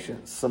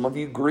temptation. Some of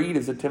you, greed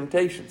is a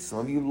temptation. Some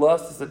of you,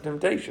 lust is a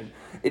temptation.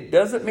 It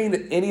doesn't mean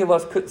that any of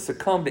us couldn't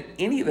succumb to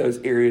any of those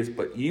areas,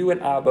 but you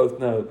and I both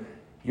know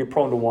you're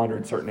prone to wander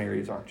in certain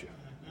areas, aren't you?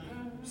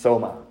 So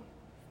am I.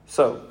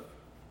 So,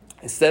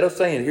 instead of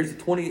saying, here's the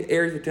 20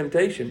 areas of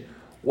temptation,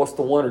 what's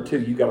the one or two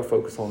you got to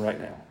focus on right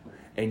now?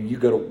 And you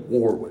go to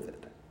war with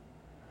it.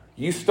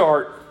 You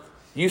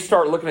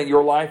start looking at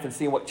your life and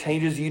seeing what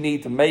changes you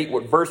need to make,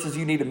 what verses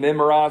you need to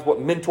memorize,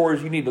 what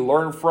mentors you need to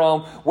learn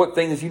from, what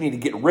things you need to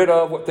get rid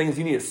of, what things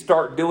you need to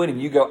start doing.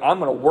 And you go, I'm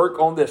going to work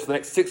on this for the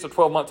next 6 to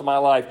 12 months of my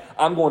life.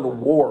 I'm going to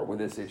war with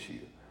this issue.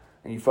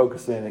 And you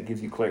focus in, it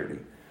gives you clarity.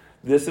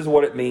 This is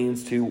what it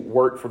means to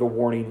work for the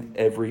warning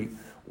every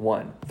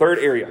one. Third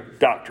area,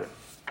 doctrine.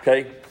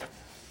 Okay?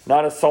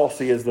 Not as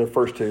saucy as the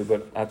first two,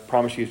 but I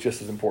promise you it's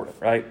just as important,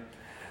 right?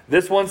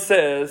 This one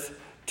says,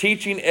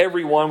 teaching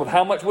everyone with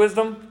how much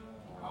wisdom?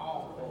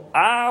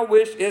 I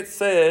wish it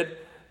said,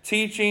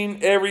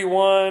 teaching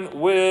everyone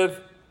with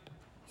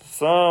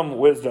some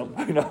wisdom.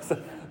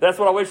 That's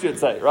what I wish it'd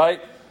say,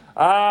 right?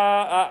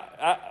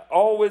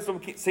 All wisdom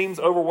seems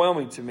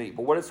overwhelming to me.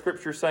 But what is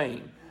Scripture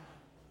saying?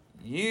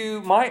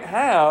 You might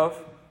have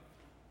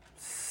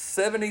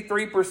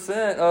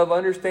 73% of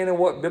understanding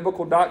what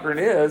biblical doctrine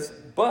is,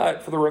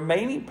 but for the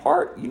remaining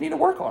part, you need to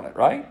work on it,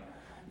 right?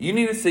 You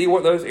need to see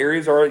what those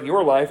areas are in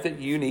your life that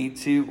you need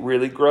to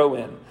really grow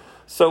in.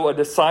 So a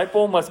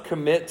disciple must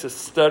commit to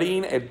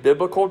studying a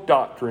biblical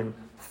doctrine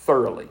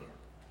thoroughly.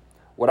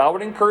 What I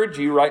would encourage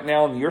you right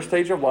now in your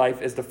stage of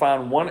life is to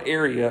find one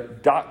area,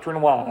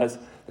 doctrine-wise,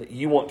 that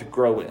you want to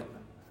grow in.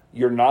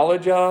 Your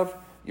knowledge of,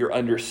 your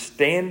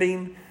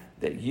understanding,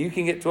 that you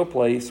can get to a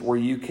place where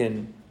you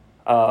can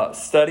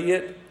study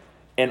it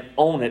and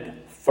own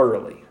it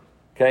thoroughly.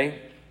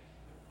 Okay?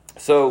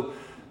 So,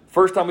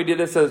 first time we did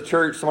this as a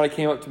church, somebody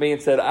came up to me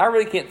and said, I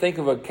really can't think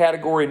of a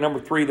category number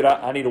 3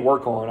 that I need to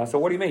work on. I said,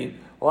 what do you mean?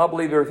 Well, I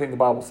believe everything the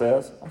Bible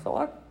says. I said,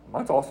 well,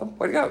 that's awesome.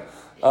 Way to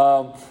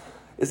go.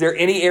 Is there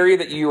any area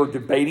that you are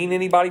debating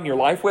anybody in your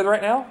life with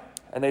right now?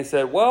 And they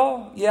said,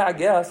 well, yeah, I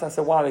guess. I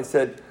said, why? They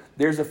said,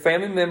 there's a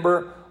family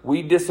member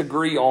we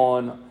disagree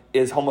on,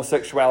 is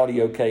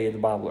homosexuality okay in the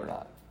Bible or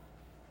not?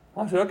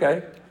 I said,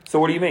 okay. So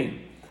what do you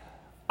mean?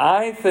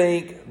 I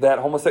think that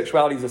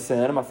homosexuality is a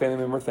sin, and my family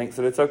member thinks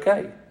that it's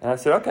okay. And I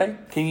said, okay,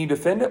 can you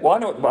defend it? Well, I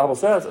know what the Bible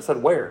says. I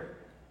said, where?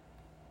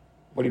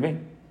 What do you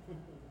mean?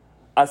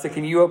 I said,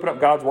 can you open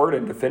up God's Word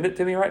and defend it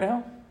to me right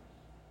now?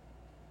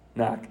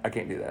 No, I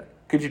can't do that.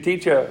 Could you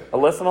teach a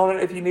lesson on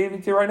it if you needed me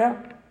to right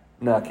now?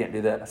 No, I can't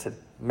do that. I said,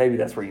 maybe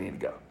that's where you need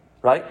to go,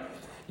 right?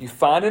 You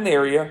find an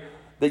area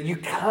that you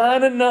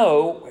kind of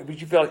know, but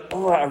you feel like,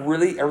 oh, I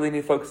really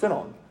need to focus in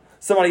on.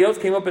 Somebody else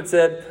came up and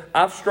said,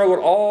 I've struggled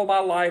all my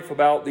life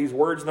about these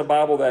words in the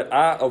Bible that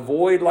I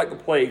avoid like the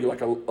plague,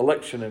 like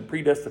election and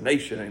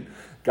predestination, and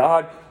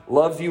God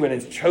loves you and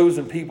has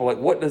chosen people. Like,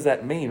 what does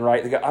that mean,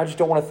 right? They go, I just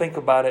don't want to think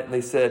about it. And they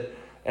said,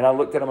 and I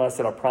looked at them and I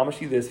said, I promise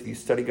you this, if you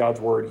study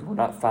God's Word, you will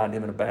not find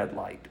Him in a bad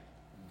light.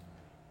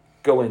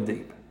 Go in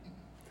deep.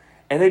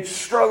 And they'd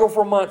struggle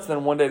for months.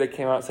 Then one day they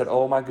came out and said,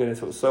 oh my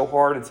goodness, it was so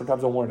hard. And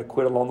sometimes I wanted to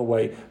quit along the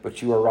way.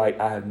 But you are right.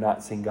 I have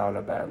not seen God in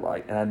a bad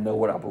light. And I know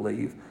what I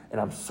believe. And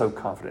I'm so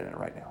confident in it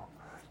right now.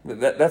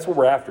 That's what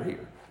we're after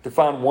here. To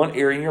find one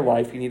area in your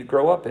life you need to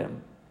grow up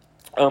in.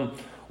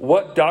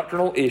 What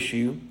doctrinal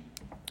issue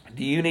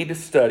do you need to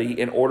study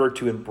in order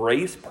to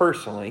embrace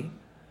personally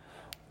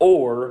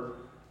or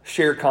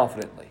share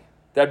confidently?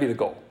 That'd be the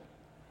goal.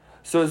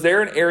 So is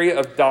there an area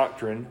of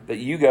doctrine that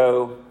you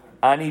go,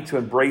 I need to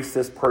embrace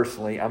this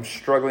personally. I'm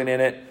struggling in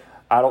it.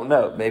 I don't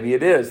know. Maybe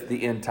it is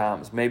the end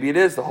times. Maybe it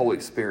is the Holy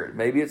Spirit.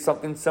 Maybe it's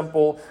something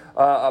simple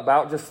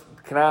about just,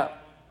 can I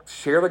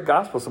share the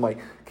gospel with somebody?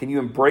 Can you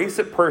embrace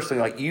it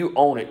personally? Like you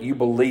own it. You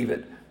believe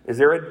it. Is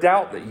there a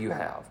doubt that you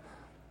have?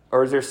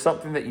 Or is there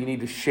something that you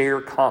need to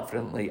share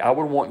confidently? I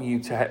would want you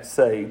to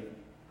say,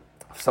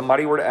 if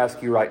somebody were to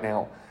ask you right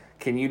now,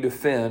 can you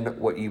defend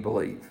what you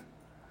believe?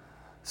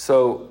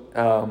 So,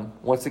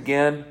 once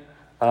again,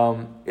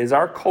 is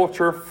our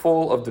culture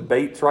full of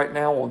debates right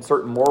now on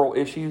certain moral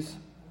issues?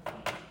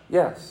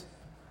 Yes.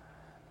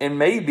 And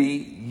maybe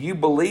you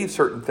believe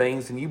certain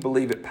things and you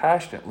believe it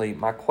passionately.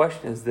 My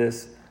question is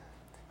this: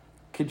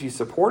 could you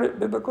support it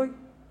biblically?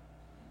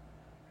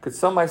 Could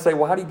somebody say,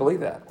 well, how do you believe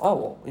that?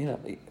 Oh, well,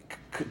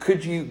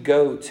 could you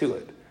go to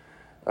it?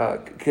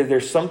 Because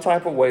there's some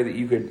type of way that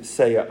you could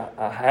say,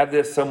 I have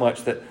this so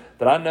much that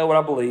I know what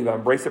I believe, I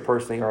embrace it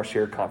personally, or I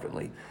share it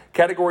confidently.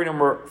 Category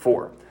number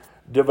 4,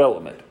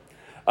 development.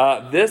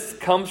 This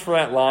comes from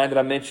that line that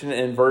I mentioned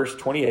in verse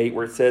 28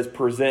 where it says,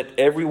 present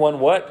everyone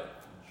what?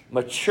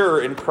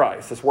 Mature in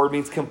Christ. This word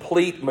means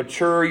complete,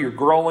 mature, you're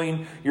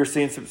growing, you're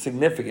seeing some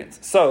significance.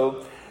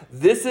 So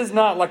this is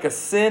not like a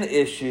sin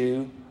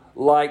issue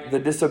like the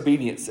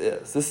disobedience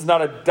is. This is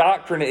not a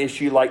doctrine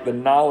issue like the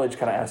knowledge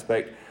kind of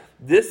aspect.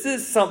 This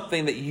is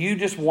something that you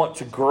just want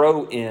to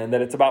grow in,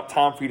 that it's about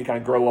time for you to kind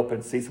of grow up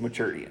and see some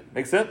maturity in.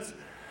 Make sense?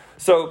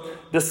 So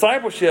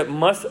discipleship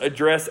must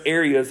address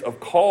areas of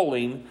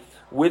calling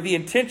with the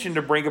intention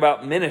to bring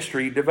about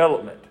ministry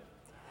development.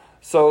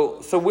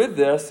 So with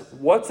this,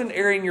 what's an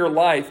area in your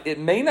life? It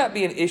may not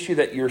be an issue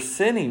that you're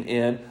sinning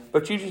in,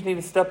 but you just need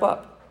to step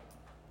up.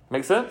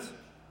 Make sense?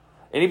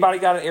 Anybody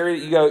got an area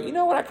that you go, you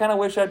know what, I kind of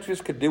wish I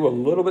just could do a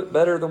little bit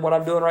better than what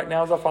I'm doing right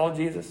now as I follow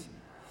Jesus?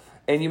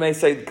 And you may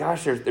say,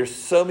 gosh, there's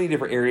so many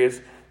different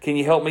areas. Can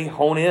you help me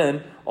hone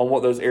in on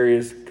what those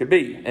areas could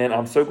be? And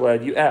I'm so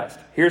glad you asked.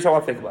 Here's how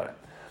I think about it.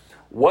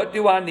 What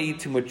do I need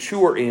to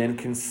mature in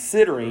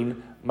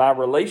considering my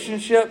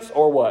relationships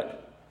or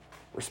what?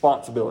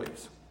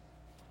 Responsibilities.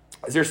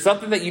 Is there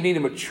something that you need to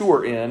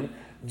mature in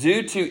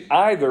due to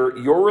either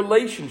your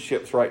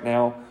relationships right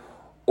now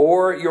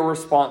or your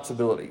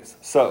responsibilities?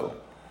 So,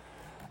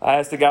 I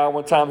asked a guy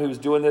one time who was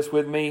doing this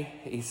with me.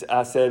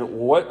 I said,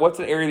 what's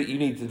an area that you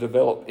need to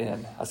develop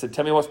in? I said,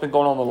 tell me what's been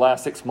going on in the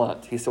last 6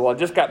 months. He said, well, I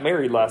just got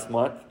married last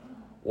month.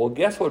 Well,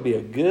 guess what would be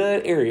a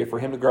good area for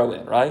him to grow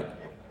in, right?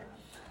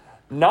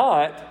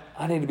 Not,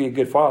 I need to be a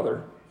good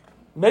father.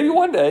 Maybe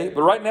one day,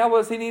 but right now what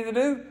does he need to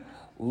do?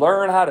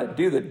 Learn how to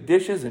do the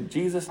dishes in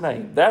Jesus'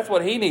 name. That's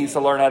what he needs to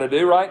learn how to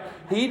do, right?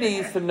 He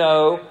needs to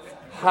know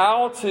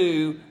how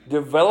to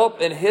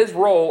develop in his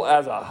role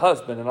as a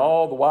husband. And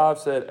all the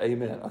wives said,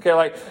 amen. Okay,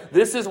 like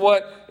this is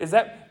what, is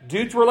that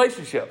due to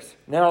relationships?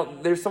 Now,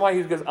 there's somebody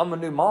who goes, I'm a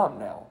new mom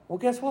now. Well,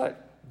 guess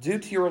what? Due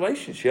to your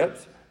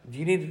relationships, do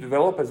you need to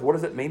develop as what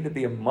does it mean to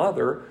be a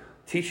mother,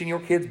 teaching your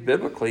kids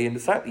biblically and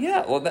decide,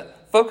 yeah, well,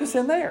 focus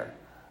in there.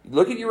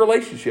 Look at your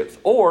relationships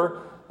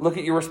or look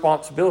at your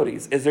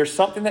responsibilities. Is there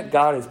something that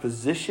God has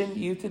positioned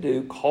you to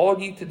do, called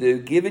you to do,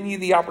 given you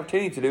the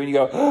opportunity to do, and you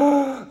go,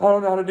 oh, I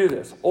don't know how to do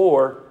this,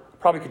 or I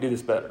probably could do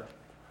this better.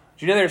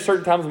 Do you know there are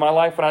certain times in my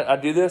life when I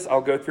do this,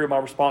 I'll go through my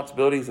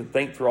responsibilities and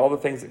think through all the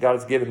things that God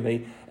has given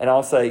me, and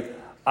I'll say,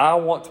 I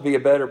want to be a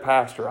better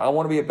pastor. I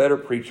want to be a better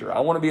preacher. I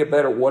want to be a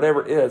better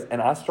whatever it is,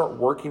 and I start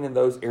working in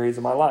those areas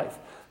of my life.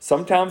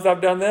 Sometimes I've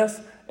done this,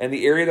 and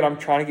the area that I'm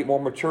trying to get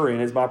more mature in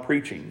is my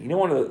preaching. You know,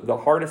 one of the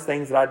hardest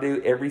things that I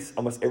do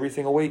almost every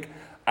single week,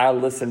 I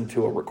listen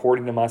to a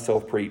recording of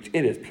myself preach.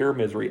 It is pure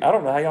misery. I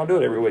don't know how y'all do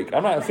it every week.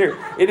 I'm not serious.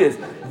 It is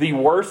the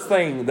worst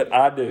thing that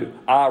I do.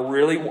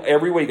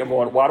 Every week I'm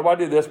going, why do I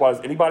do this? Why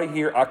does anybody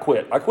here? I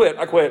quit.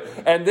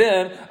 And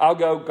then I'll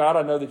go, God,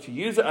 I know that you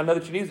use it. I know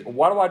that you use it.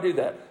 Why do I do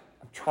that?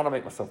 I'm trying to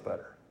make myself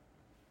better.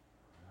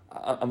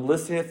 I'm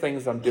listening to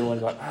things I'm doing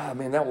like,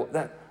 man,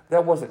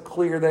 that wasn't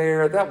clear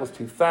there. That was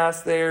too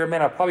fast there.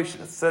 Man, I probably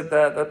should have said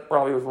that. That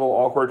probably was a little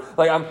awkward.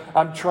 Like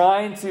I'm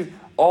trying to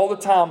all the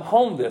time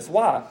hone this.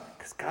 Why?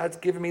 Because God's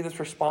given me this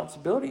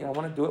responsibility and I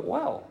want to do it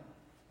well.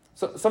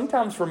 So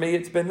sometimes for me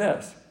it's been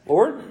this.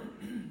 Lord,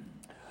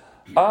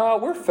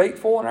 we're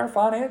faithful in our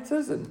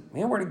finances and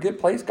man, we're in a good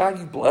place. God,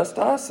 you blessed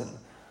us and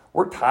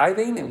we're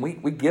tithing and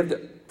we give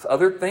to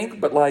other things.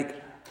 But like,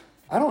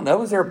 I don't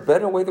know, is there a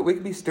better way that we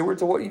can be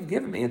stewards of what you've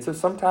given me? And so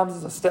sometimes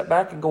it's a step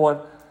back and going,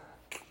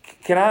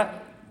 can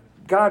I,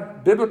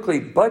 God, biblically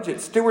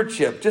budget,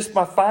 stewardship, just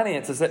my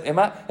finances? Am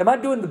I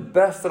doing the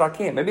best that I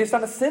can? Maybe it's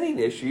not a sinning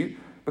issue,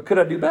 but could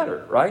I do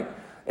better, right?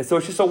 And so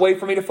it's just a way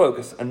for me to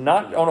focus, and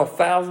not on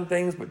 1,000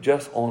 things, but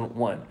just on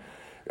one.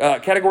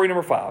 Category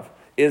number 5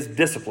 is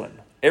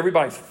discipline.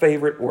 Everybody's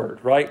favorite word,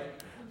 right?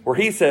 Where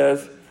he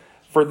says,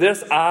 for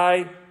this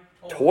I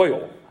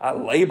toil, I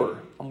labor,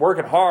 I'm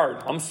working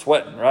hard, I'm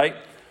sweating, right?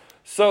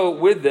 So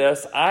with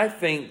this, I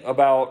think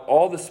about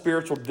all the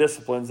spiritual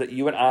disciplines that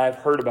you and I have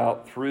heard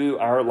about through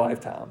our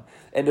lifetime.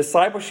 And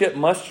discipleship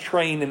must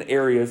train in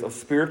areas of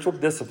spiritual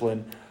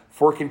discipline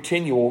for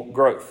continual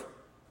growth.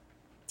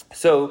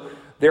 So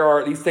there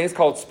are these things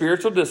called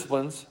spiritual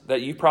disciplines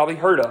that you've probably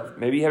heard of.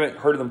 Maybe you haven't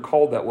heard of them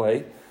called that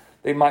way.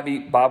 They might be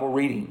Bible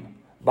reading,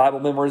 Bible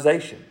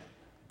memorization,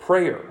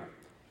 prayer,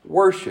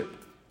 worship,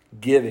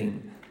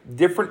 giving,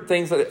 different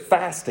things like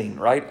fasting,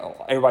 right?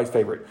 Everybody's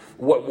favorite.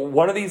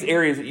 One of these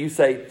areas that you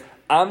say,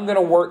 I'm going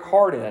to work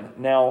hard in.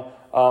 Now,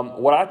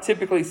 what I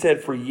typically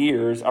said for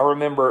years, I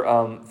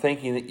remember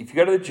thinking that if you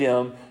go to the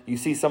gym, you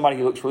see somebody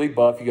who looks really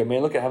buff, you go,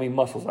 man, look at how many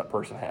muscles that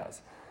person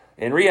has.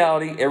 In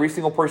reality, every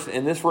single person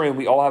in this room,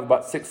 we all have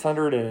about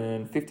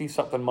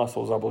 650-something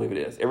muscles, I believe it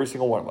is. Every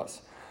single one of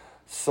us.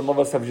 Some of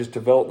us have just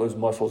developed those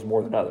muscles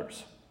more than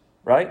others,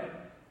 right?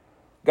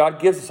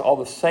 God gives us all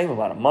the same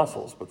amount of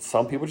muscles, but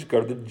some people just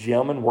go to the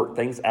gym and work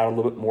things out a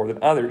little bit more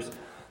than others.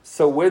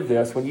 So with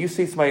this, when you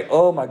see somebody,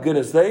 oh my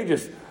goodness,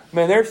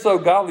 they're so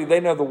godly, they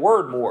know the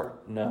word more.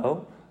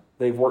 No,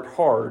 they've worked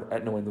hard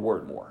at knowing the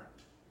word more.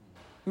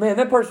 Man,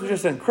 that person's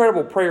just an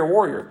incredible prayer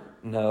warrior.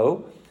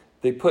 No,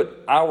 they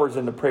put hours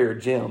in the prayer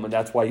gym, and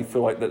that's why you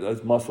feel like that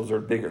those muscles are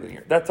bigger than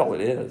yours. That's all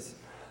it is.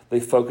 They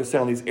focus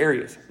in on these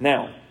areas.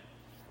 Now,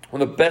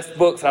 one of the best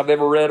books I've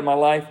ever read in my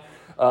life,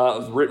 it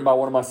was written by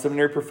one of my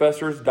seminary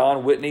professors,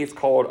 Don Whitney. It's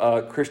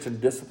called Christian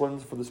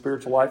Disciplines for the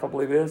Spiritual Life, I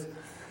believe it is.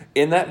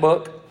 In that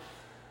book,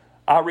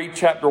 I read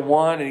chapter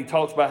 1, and he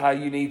talks about how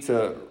you need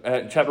to,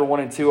 chapter 1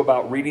 and 2,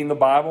 about reading the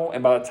Bible.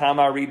 And by the time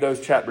I read those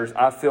chapters,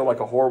 I feel like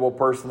a horrible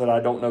person that I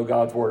don't know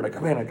God's word.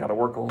 Like, man, I got to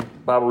work on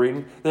Bible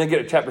reading. Then I get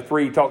to chapter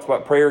 3, he talks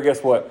about prayer.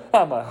 Guess what?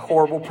 I'm a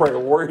horrible prayer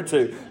warrior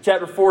too.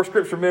 Chapter 4,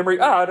 scripture memory.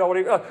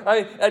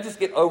 I just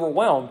get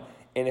overwhelmed.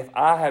 And if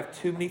I have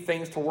too many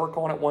things to work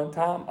on at one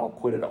time, I'll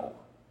quit it all.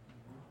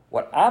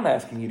 What I'm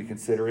asking you to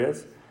consider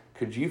is,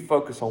 could you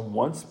focus on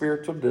one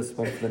spiritual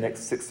discipline for the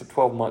next 6 to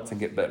 12 months and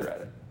get better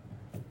at it?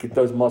 Get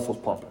those muscles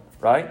pumping,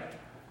 right?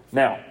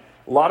 Now,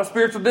 a lot of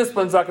spiritual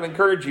disciplines I can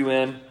encourage you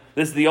in.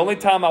 This is the only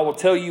time I will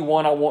tell you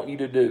one I want you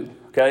to do,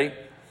 okay?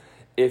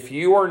 If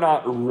you are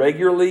not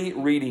regularly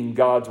reading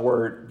God's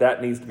Word,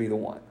 that needs to be the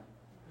one.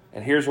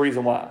 And here's the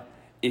reason why.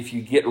 If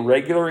you get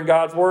regular in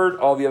God's Word,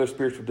 all the other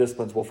spiritual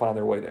disciplines will find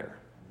their way there.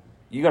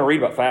 You're going to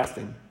read about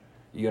fasting.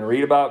 You're going to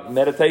read about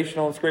meditation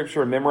on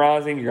Scripture and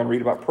memorizing. You're going to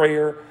read about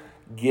prayer.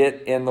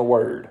 Get in the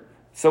Word.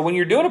 So when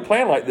you're doing a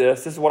plan like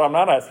this is what I'm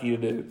not asking you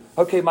to do.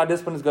 Okay, my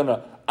discipline is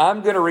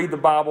I'm going to read the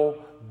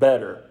Bible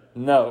better.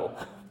 No.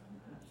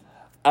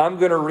 I'm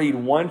going to read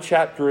one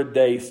chapter a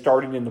day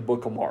starting in the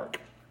book of Mark.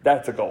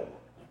 That's a goal,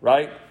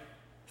 right?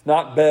 It's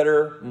not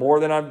better, more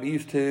than I'm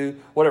used to,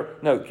 whatever.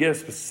 No, get a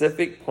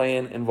specific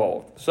plan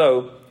involved.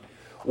 So,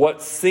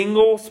 what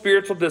single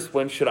spiritual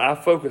discipline should I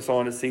focus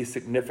on to see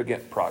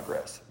significant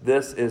progress?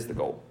 This is the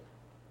goal.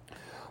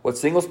 What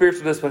single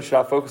spiritual discipline should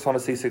I focus on to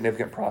see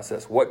significant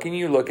process? What can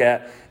you look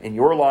at in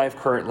your life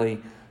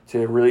currently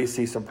to really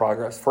see some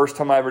progress? First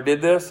time I ever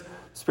did this,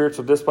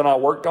 spiritual discipline I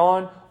worked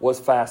on was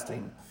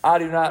fasting. I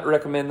do not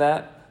recommend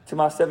that to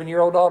my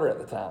 7-year-old daughter at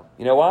the time.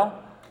 You know why?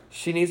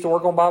 She needs to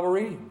work on Bible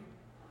reading.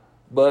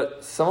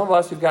 But some of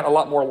us who've got a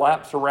lot more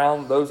laps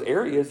around those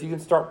areas, you can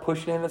start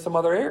pushing into some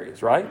other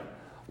areas, right?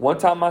 One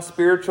time my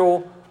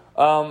spiritual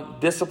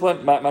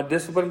discipline, my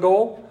discipline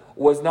goal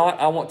was not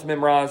I want to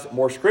memorize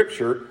more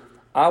Scripture.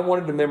 I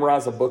wanted to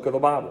memorize a book of the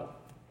Bible.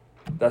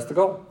 That's the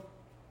goal.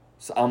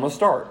 So I'm going to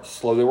start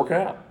slowly working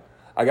out.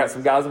 I got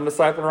some guys I'm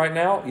discipling right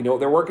now. You know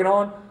what they're working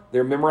on?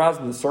 They're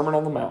memorizing the Sermon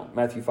on the Mount,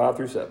 Matthew 5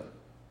 through 7.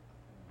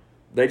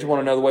 They just want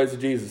to know the ways of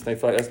Jesus. They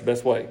feel like that's the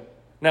best way.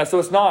 Now, so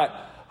it's not,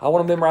 I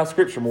want to memorize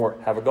Scripture more.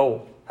 Have a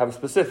goal. Have a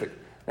specific.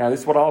 Now,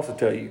 this is what I also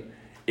tell you.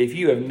 If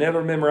you have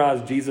never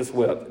memorized Jesus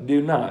wept,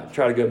 do not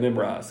try to go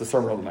memorize the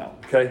Sermon on the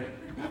Mount, okay?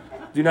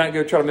 Do not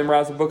go try to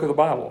memorize the book of the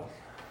Bible.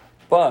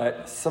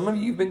 But some of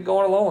you have been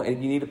going along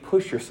and you need to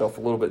push yourself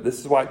a little bit. This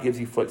is why it gives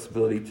you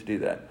flexibility to do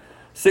that.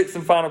 Sixth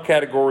and final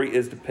category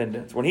is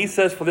dependence. When he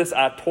says, for this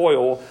I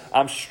toil,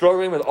 I'm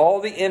struggling with all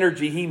the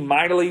energy he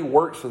mightily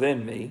works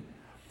within me.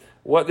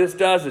 What this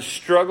does is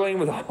struggling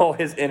with all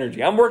his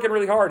energy. I'm working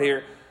really hard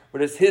here,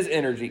 but it's his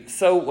energy.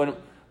 So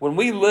when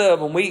we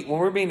live, when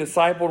we're being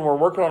discipled and we're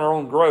working on our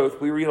own growth,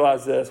 we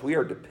realize this, we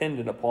are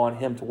dependent upon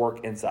him to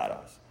work inside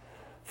us.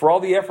 For all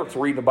the efforts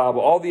of reading the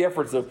Bible, all the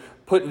efforts of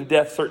putting to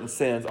death certain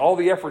sins, all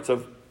the efforts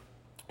of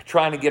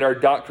trying to get our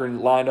doctrine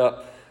lined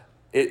up,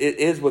 it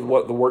is with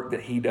the work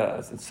that he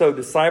does. And so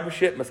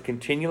discipleship must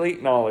continually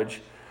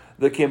acknowledge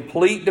the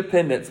complete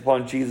dependence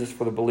upon Jesus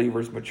for the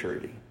believer's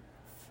maturity.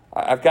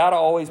 I've got to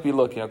always be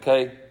looking,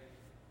 okay?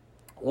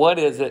 What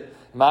is it?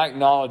 Am I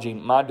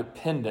acknowledging my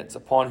dependence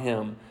upon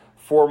him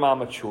for my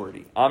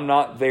maturity? I'm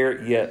not there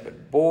yet,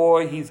 but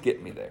boy, he's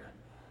getting me there.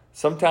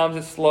 Sometimes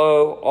it's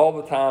slow. All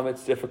the time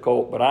it's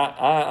difficult, but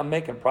I'm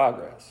making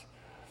progress.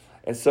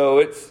 And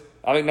so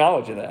I'm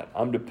acknowledging that.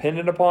 I'm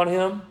dependent upon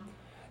him,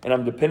 and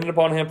I'm dependent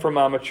upon him for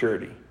my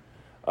maturity.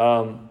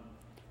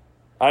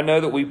 I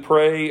know that we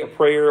pray a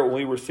prayer when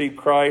we receive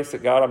Christ,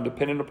 that God, I'm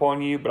dependent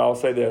upon you, but I'll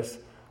say this.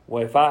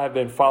 Well, if I have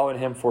been following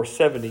him for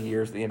 70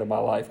 years at the end of my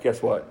life,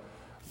 guess what?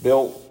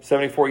 Bill,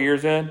 74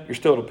 years in, you're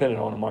still dependent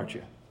on him, aren't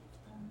you?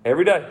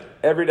 Every day,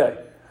 every day.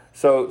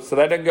 So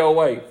that doesn't go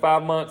away.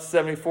 5 months,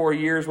 74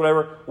 years,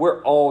 whatever.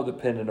 We're all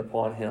dependent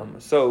upon him.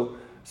 So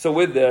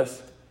with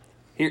this,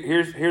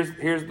 here's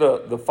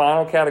the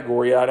final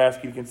category I'd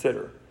ask you to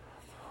consider.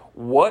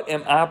 What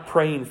am I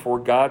praying for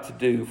God to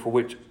do for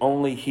which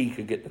only he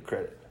could get the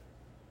credit?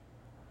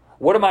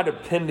 What am I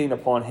depending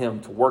upon him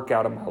to work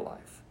out in my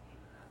life?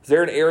 Is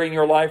there an area in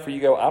your life where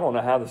you go, I don't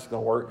know how this is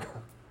going to work.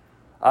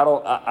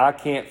 I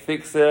can't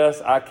fix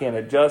this. I can't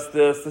adjust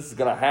this. This is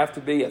going to have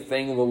to be a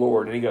thing of the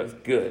Lord. And he goes,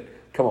 good.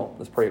 Come on,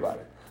 let's pray about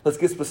it. Let's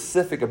get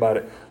specific about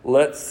it.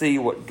 Let's see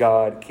what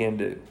God can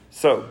do.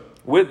 So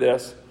with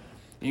this,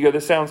 you go,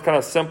 this sounds kind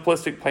of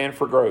simplistic plan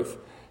for growth.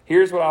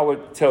 Here's what I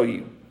would tell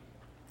you.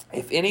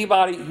 If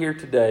anybody here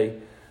today,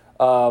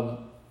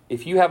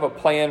 if you have a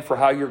plan for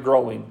how you're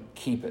growing,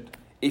 keep it.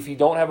 If you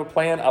don't have a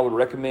plan, I would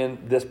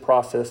recommend this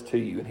process to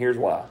you. And here's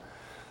why.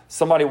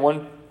 Somebody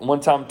one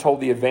time told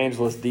the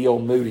evangelist D.L.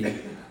 Moody,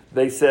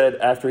 they said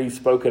after he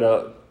spoke at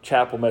a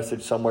chapel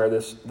message somewhere,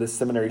 this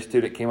seminary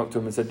student came up to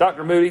him and said,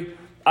 Dr. Moody,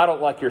 I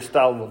don't like your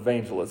style of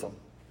evangelism.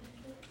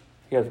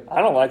 He goes,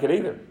 I don't like it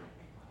either.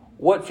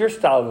 What's your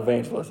style of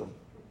evangelism?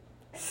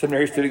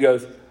 Seminary student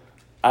goes,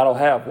 I don't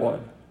have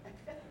one.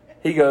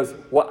 He goes,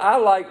 well, I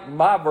like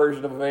my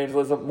version of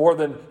evangelism more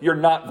than your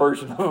not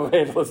version of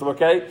evangelism,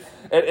 okay?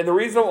 And the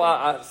reason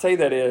why I say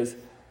that is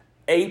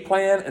a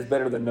plan is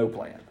better than no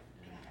plan,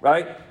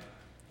 right?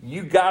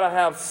 You got to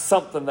have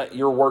something that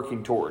you're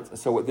working towards. And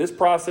so what this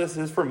process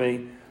is for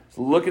me is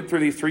looking through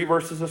these 3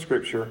 verses of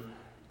Scripture,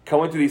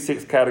 going through these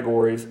 6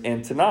 categories,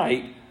 and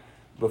tonight,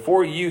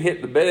 before you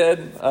hit the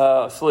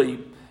bed,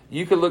 sleep,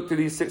 you could look through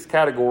these 6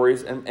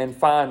 categories and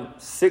find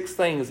 6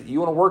 things that you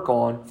want to work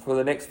on for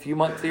the next few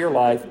months of your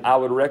life. I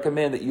would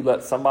recommend that you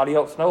let somebody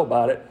else know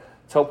about it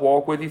to help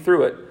walk with you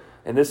through it.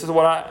 And this is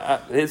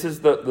what this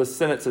is the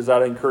sentences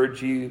I'd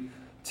encourage you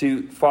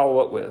to follow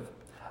up with.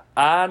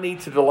 I need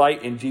to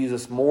delight in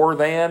Jesus more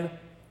than,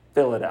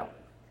 fill it out.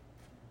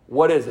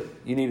 What is it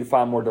you need to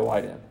find more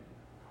delight in?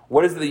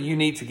 What is it that you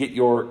need to get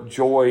your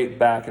joy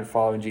back in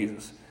following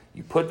Jesus?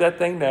 You put that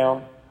thing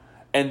down,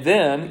 and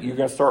then you're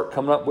going to start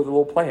coming up with a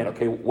little plan.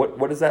 Okay,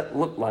 what does that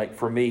look like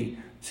for me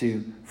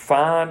to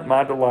find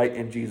my delight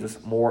in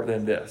Jesus more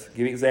than this? Give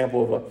me an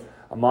example of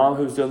a mom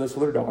who's doing this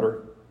with her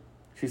daughter.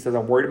 She says,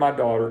 I'm worried my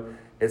daughter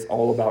is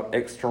all about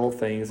external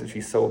things, and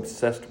she's so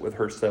obsessed with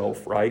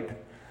herself, right?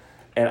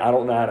 And I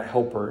don't know how to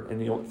help her. And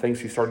you know what things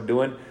she started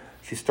doing?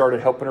 She started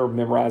helping her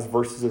memorize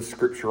verses of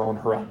Scripture on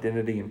her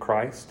identity in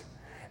Christ.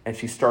 And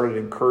she started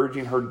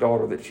encouraging her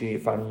daughter that she needed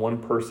to find one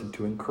person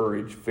to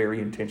encourage very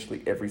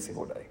intentionally every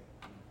single day.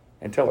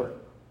 And tell her.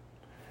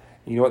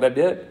 You know what that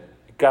did?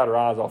 It got her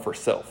eyes off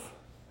herself.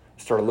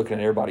 Started looking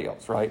at everybody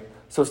else, right?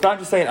 So it's not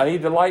just saying, I need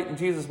to delight in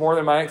Jesus more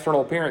than my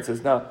external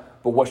appearances. No,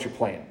 but what's your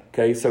plan?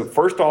 Okay, so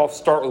first off,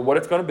 start with what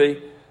it's going to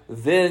be.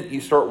 Then you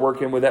start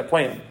working with that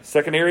plan.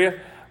 Second area,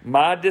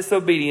 my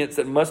disobedience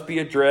that must be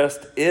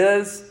addressed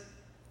is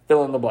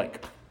fill in the blank.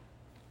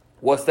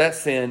 What's that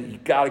sin? You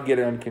got to get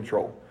it under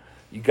control.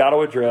 You got to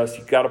address,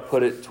 you got to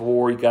put it to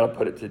war, you got to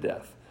put it to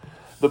death.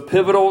 The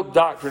pivotal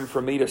doctrine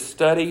for me to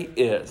study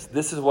is,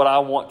 this is what I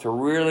want to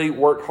really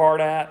work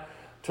hard at,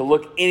 to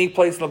look any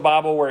place in the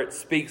Bible where it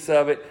speaks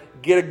of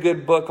it, get a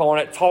good book on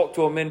it, talk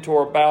to a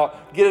mentor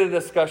about, get a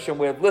discussion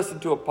with,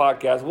 listen to a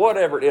podcast,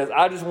 whatever it is.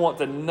 I just want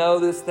to know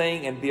this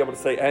thing and be able to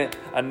say, hey,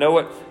 I know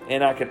it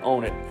and I can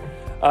own it.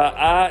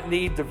 I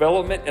need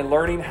development and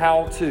learning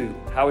how to.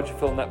 How would you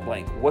fill in that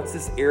blank? What's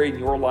this area in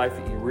your life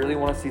that you really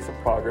want to see some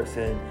progress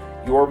in?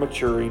 You're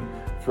maturing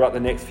throughout the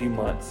next few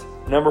months.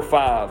 Number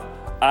 5,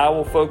 I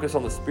will focus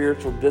on the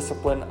spiritual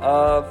discipline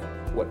of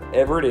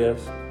whatever it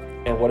is.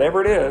 And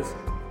whatever it is,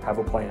 have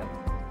a plan.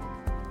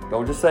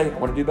 Don't just say, I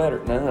want to do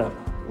better. No.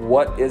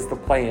 What is the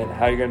plan?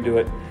 How are you going to do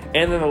it?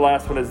 And then the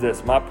last one is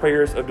this. My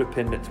prayers of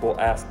dependence will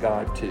ask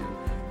God to.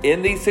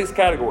 In these 6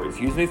 categories,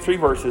 using these 3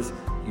 verses,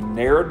 you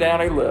narrowed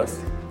down a list,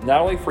 not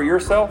only for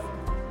yourself,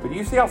 but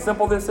you see how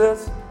simple this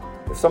is?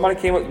 If somebody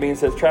came up to me and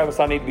says, Travis,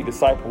 I need to be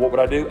discipled, what would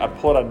I do? I'd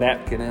pull out a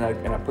napkin and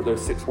I put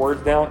those 6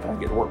 words down and I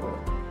get to work with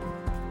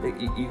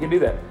it. You can do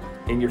that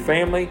in your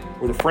family,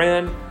 with a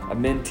friend, a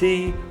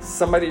mentee,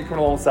 somebody you come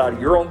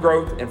alongside your own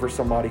growth and for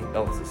somebody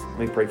else's. Let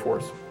me pray for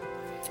us.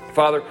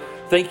 Father,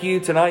 thank you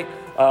tonight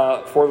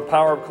for the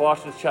power of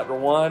Colossians chapter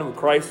 1, with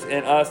Christ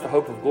in us, the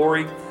hope of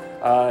glory.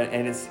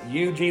 And it's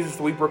you, Jesus,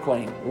 that we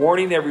proclaim,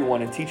 warning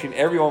everyone and teaching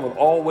everyone with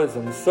all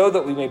wisdom, so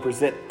that we may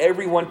present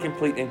everyone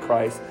complete in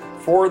Christ.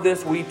 For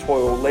this we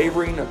toil,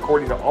 laboring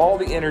according to all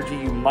the energy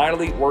you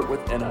mightily work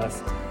within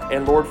us.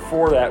 And Lord,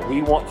 for that,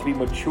 we want to be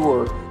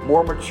mature,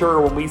 more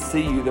mature when we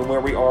see you than where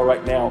we are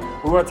right now.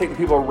 We want to take the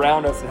people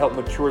around us and help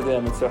mature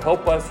them. And so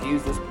help us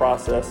use this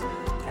process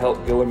to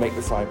help go and make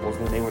disciples.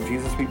 In the name of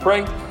Jesus we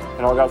pray.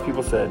 And all God's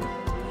people said,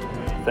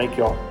 thank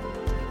you all.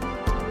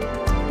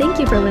 Thank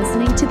you for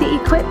listening to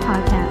the Equip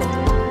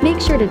Podcast.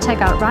 Make sure to check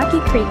out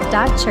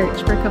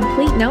rockycreek.church for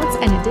complete notes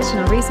and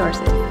additional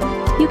resources.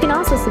 You can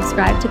also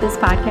subscribe to this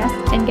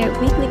podcast and get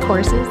weekly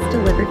courses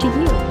delivered to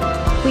you.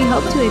 We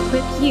hope to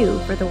equip you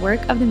for the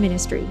work of the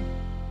ministry.